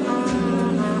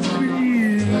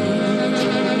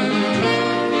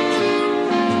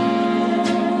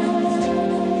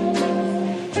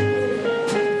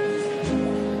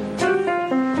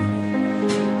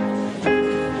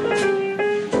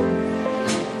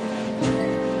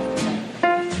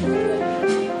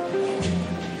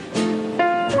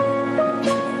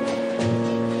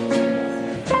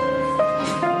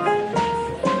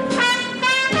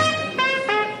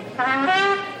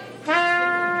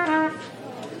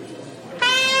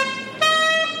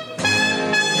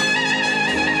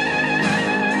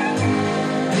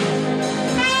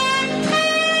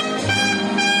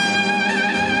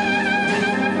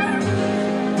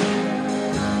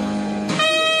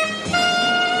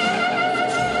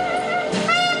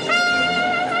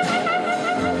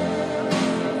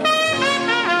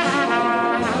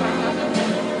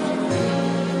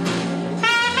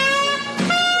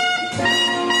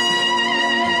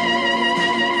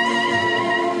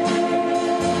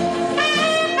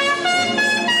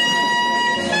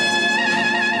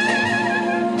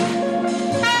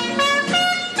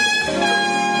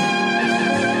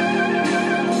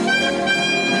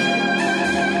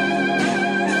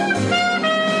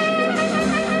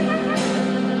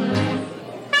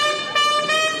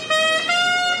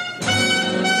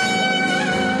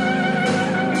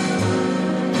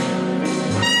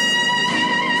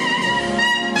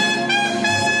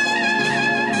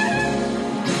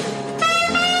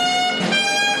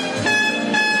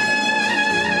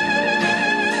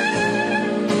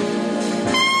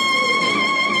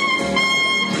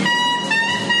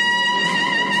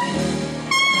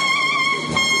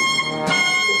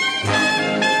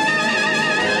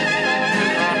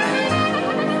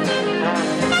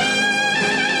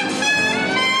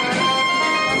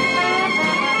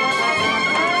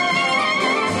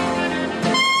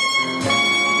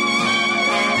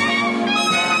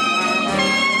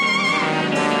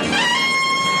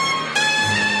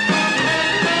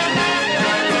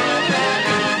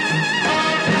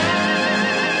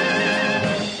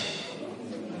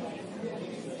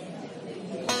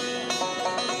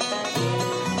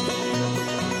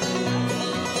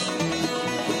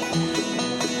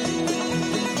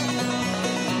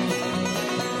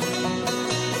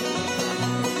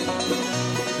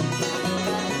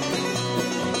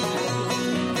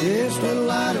 This little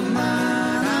light of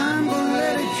mine, I'm gonna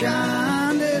let it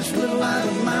shine. This little light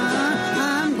of mine,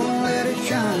 I'm gonna let it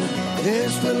shine.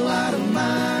 This little light of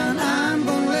mine, I'm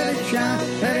gonna let it shine.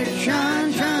 Let it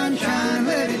shine, shine, shine,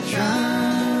 let it shine.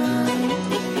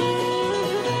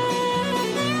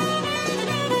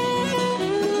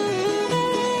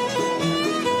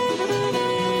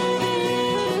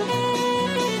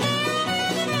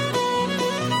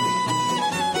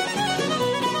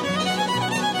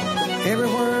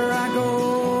 Everywhere I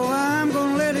go, I'm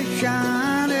gonna let it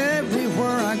shine.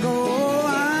 Everywhere I go,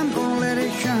 I'm gonna let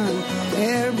it shine.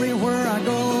 Everywhere I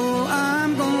go,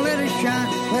 I'm gonna let it shine.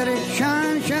 Let it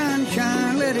shine, shine,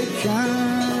 shine, let it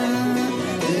shine.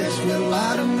 This little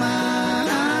light of mine,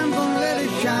 I'm gonna let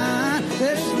it shine.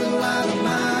 This little light of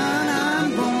mine,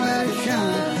 I'm gonna let it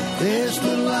shine. This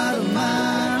little light of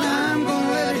mine, I'm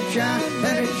gonna let it shine.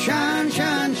 Let it shine,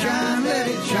 shine, shine, let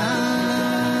it shine.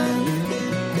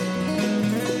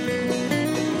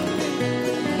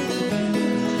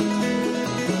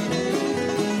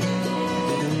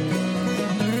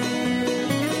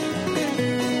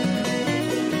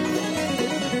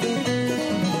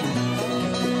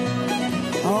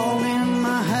 All in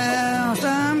my house,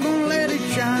 I'm gonna let it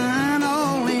shine.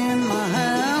 All in my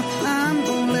house, I'm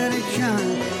gonna let it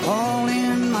shine. All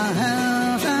in my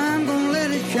house, I'm gonna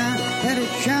let it shine. Let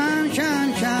it shine,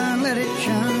 shine, shine, let it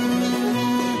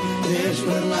shine. This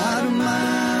little light of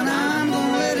mine, I'm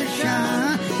gonna let it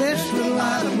shine. This little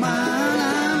light of mine,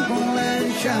 I'm gonna let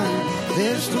it shine.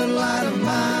 This little light of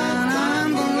mine,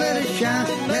 I'm gonna let it shine.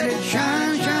 Let it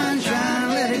shine, shine, shine,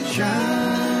 let it shine.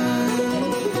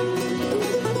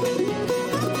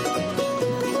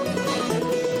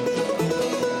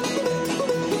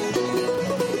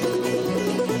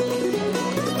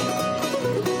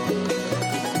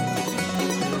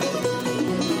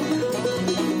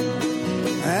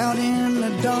 Out in the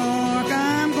dark,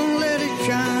 I'm gonna let it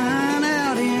shine.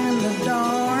 Out in the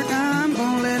dark, I'm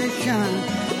gonna let it shine.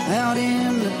 Out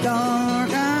in the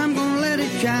dark, I'm gonna let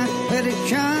it shine. Let it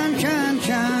shine, shine,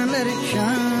 shine, let it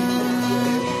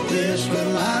shine. This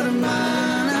little light of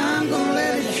mine, I'm gonna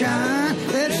let it shine.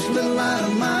 This little light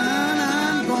of mine,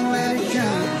 I'm gonna let it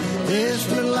shine. This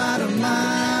little light of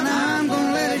mine, I'm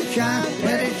gonna let it shine.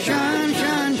 Let it shine,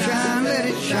 shine, shine, let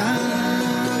it shine.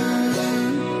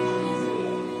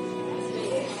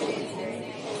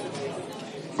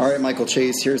 All right, Michael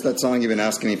Chase, here's that song you've been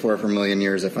asking me for a million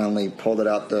years. I finally pulled it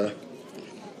out the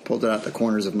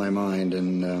corners of my mind,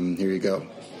 and here you go.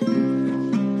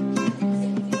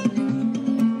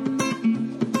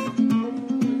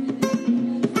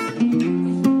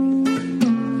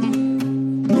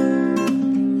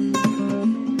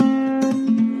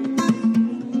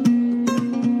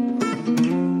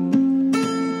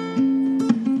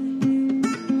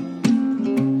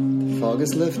 The fog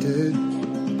is lifted.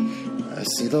 I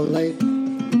see the light,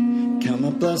 count my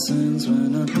blessings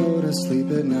when I go to sleep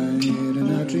at night,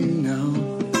 and I dream now.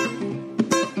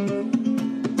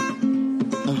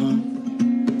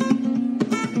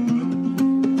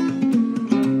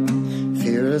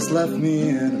 Fear has left me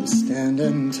and I'm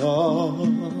standing tall.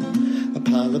 A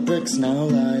pile of bricks now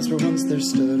lies where once there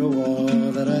stood a wall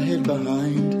that I hid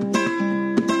behind.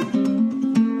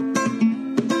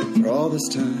 For all this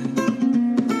time,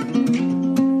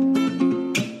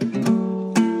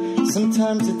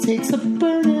 sometimes it takes a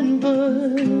burning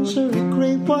bush or a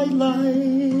great white light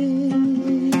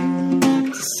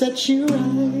to set you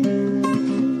right.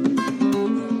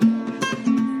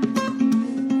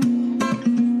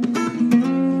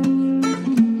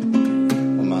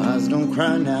 Well, my eyes don't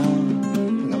cry now,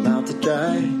 and I'm out to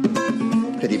dry.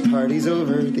 Pity party's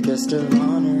over, the guest of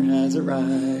honor has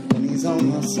arrived, and he's on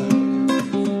my side.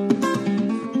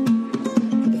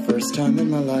 For the first time in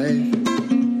my life,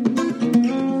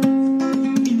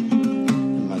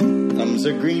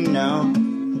 are green now,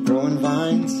 growing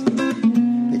vines.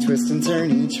 They twist and turn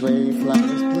each way,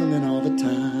 flowers blooming all the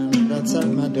time right outside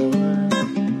my door.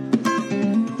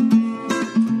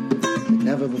 Like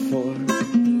never before.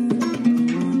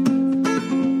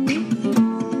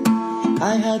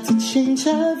 I had to change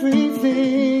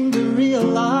everything to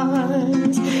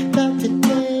realize that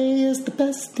today is the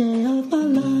best day of my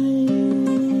life.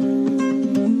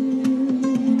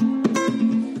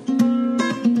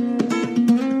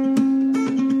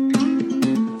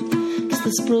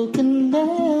 This broken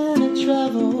man had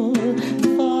traveled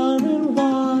far and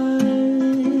wide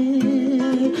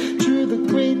through the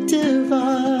great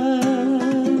divide,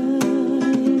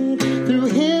 through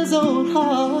his own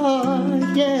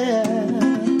heart, yeah.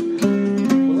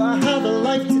 Well, I have a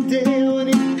life today when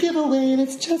it give away and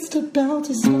it's just about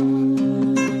to start.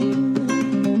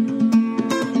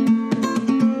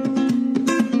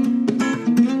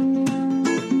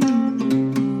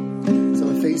 So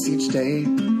I face each day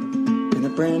in a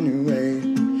brand new way,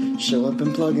 show up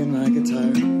and plug in my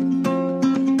guitar,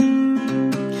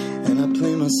 and I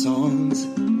play my songs,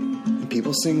 and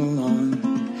people sing along,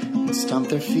 and stomp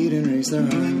their feet and raise their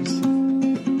arms.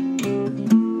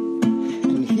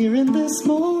 And here in this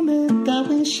moment that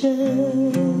we share,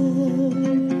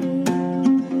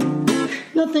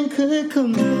 nothing could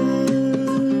compare.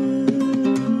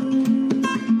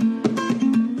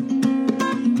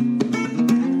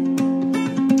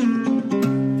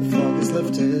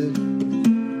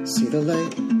 See the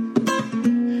light,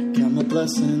 count my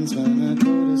blessings when I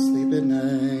go to sleep at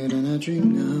night, and I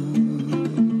dream now.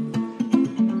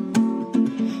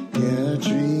 Yeah, I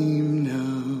dream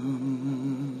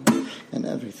now, and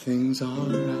everything's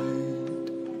alright.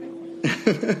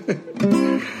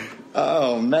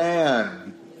 Oh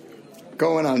man,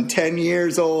 going on 10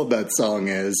 years old that song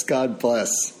is. God bless.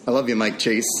 I love you, Mike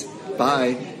Chase.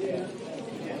 Bye.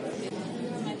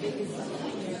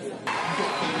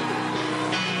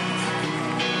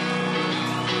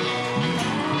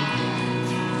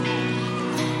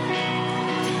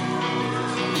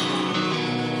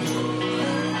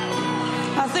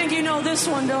 think you know this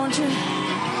one, don't you?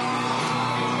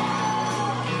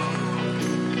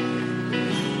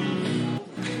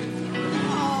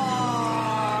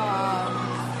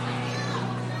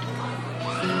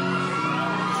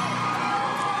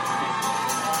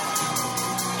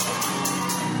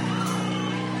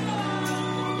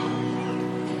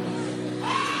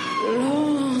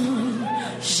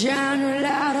 Shine a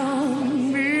light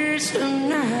on me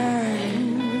tonight,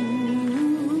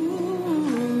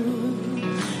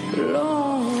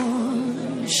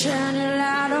 Lord. Shine a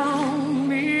light on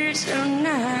me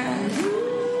tonight.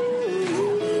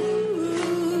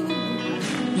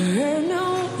 There ain't no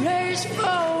place for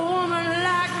a woman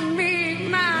like me.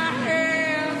 My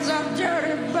hands are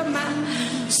dirty, but my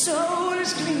soul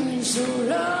is clean. So,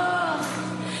 Lord,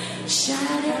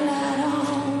 shine a light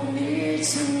on me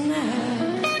tonight.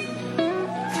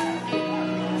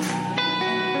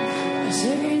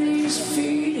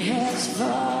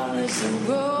 To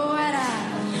go and I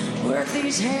work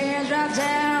these hands right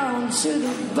down to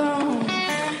the bone.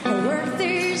 I work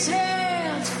these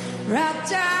hands right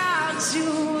down to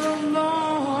the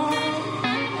bone.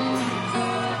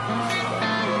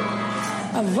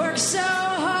 I've worked so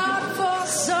hard for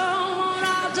someone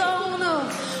I don't know.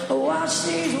 I watch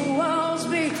these walls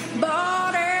be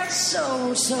bought and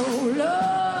sold. So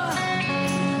Lord,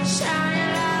 shine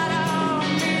your light on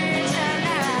me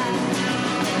tonight.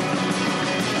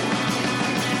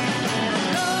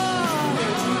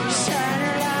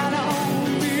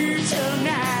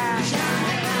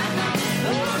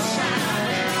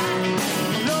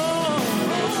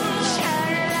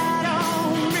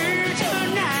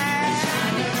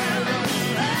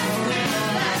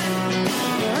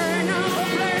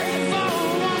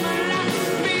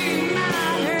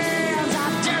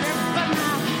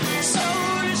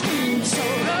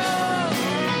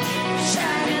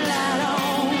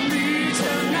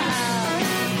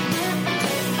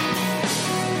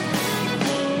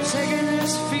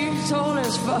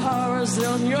 Horrors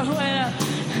on your way.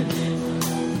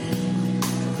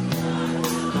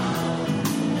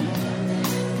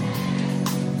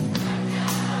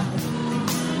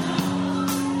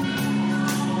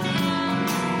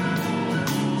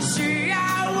 See, I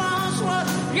once was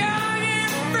young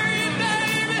and free,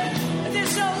 baby.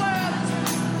 This old world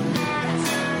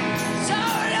so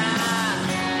long.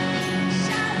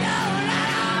 Shine your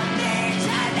light on me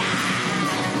tonight.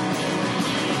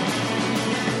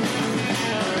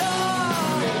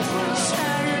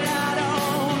 Shine your light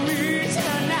on me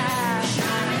tonight.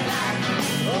 Shine your light,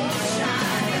 oh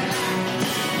shine your light.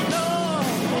 Lord,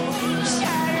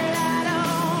 shine your light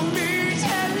on me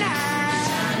tonight.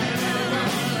 Shine your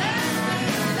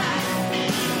light.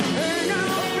 Ain't no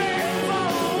place for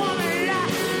a woman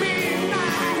like me.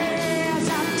 My hands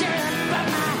are dirty, but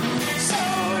my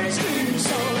soul is clean.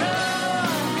 So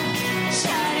Lord,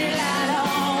 shine your light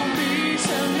on me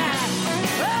tonight.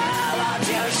 Oh, won't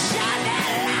you shine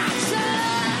that light, son?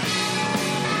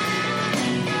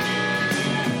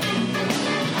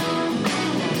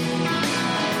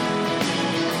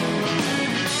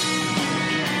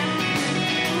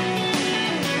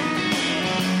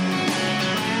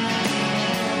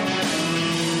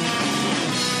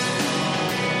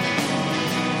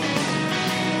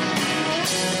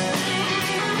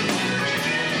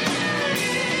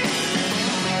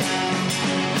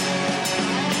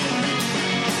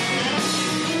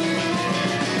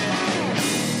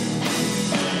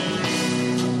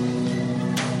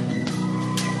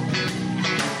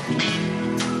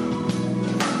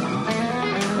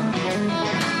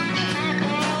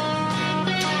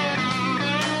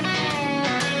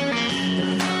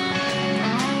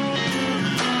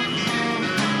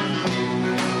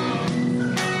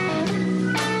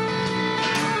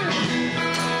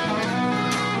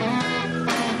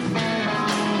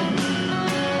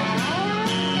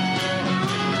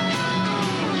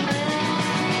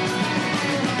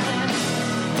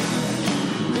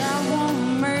 Got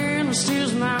one man who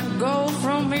steals my gold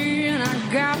from me, and I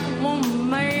got one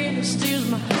man who steals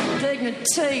my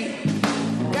dignity.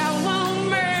 Got one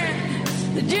man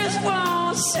that just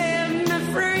won't set me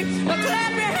free. Well,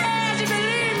 clap your hands if you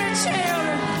believe me, chill.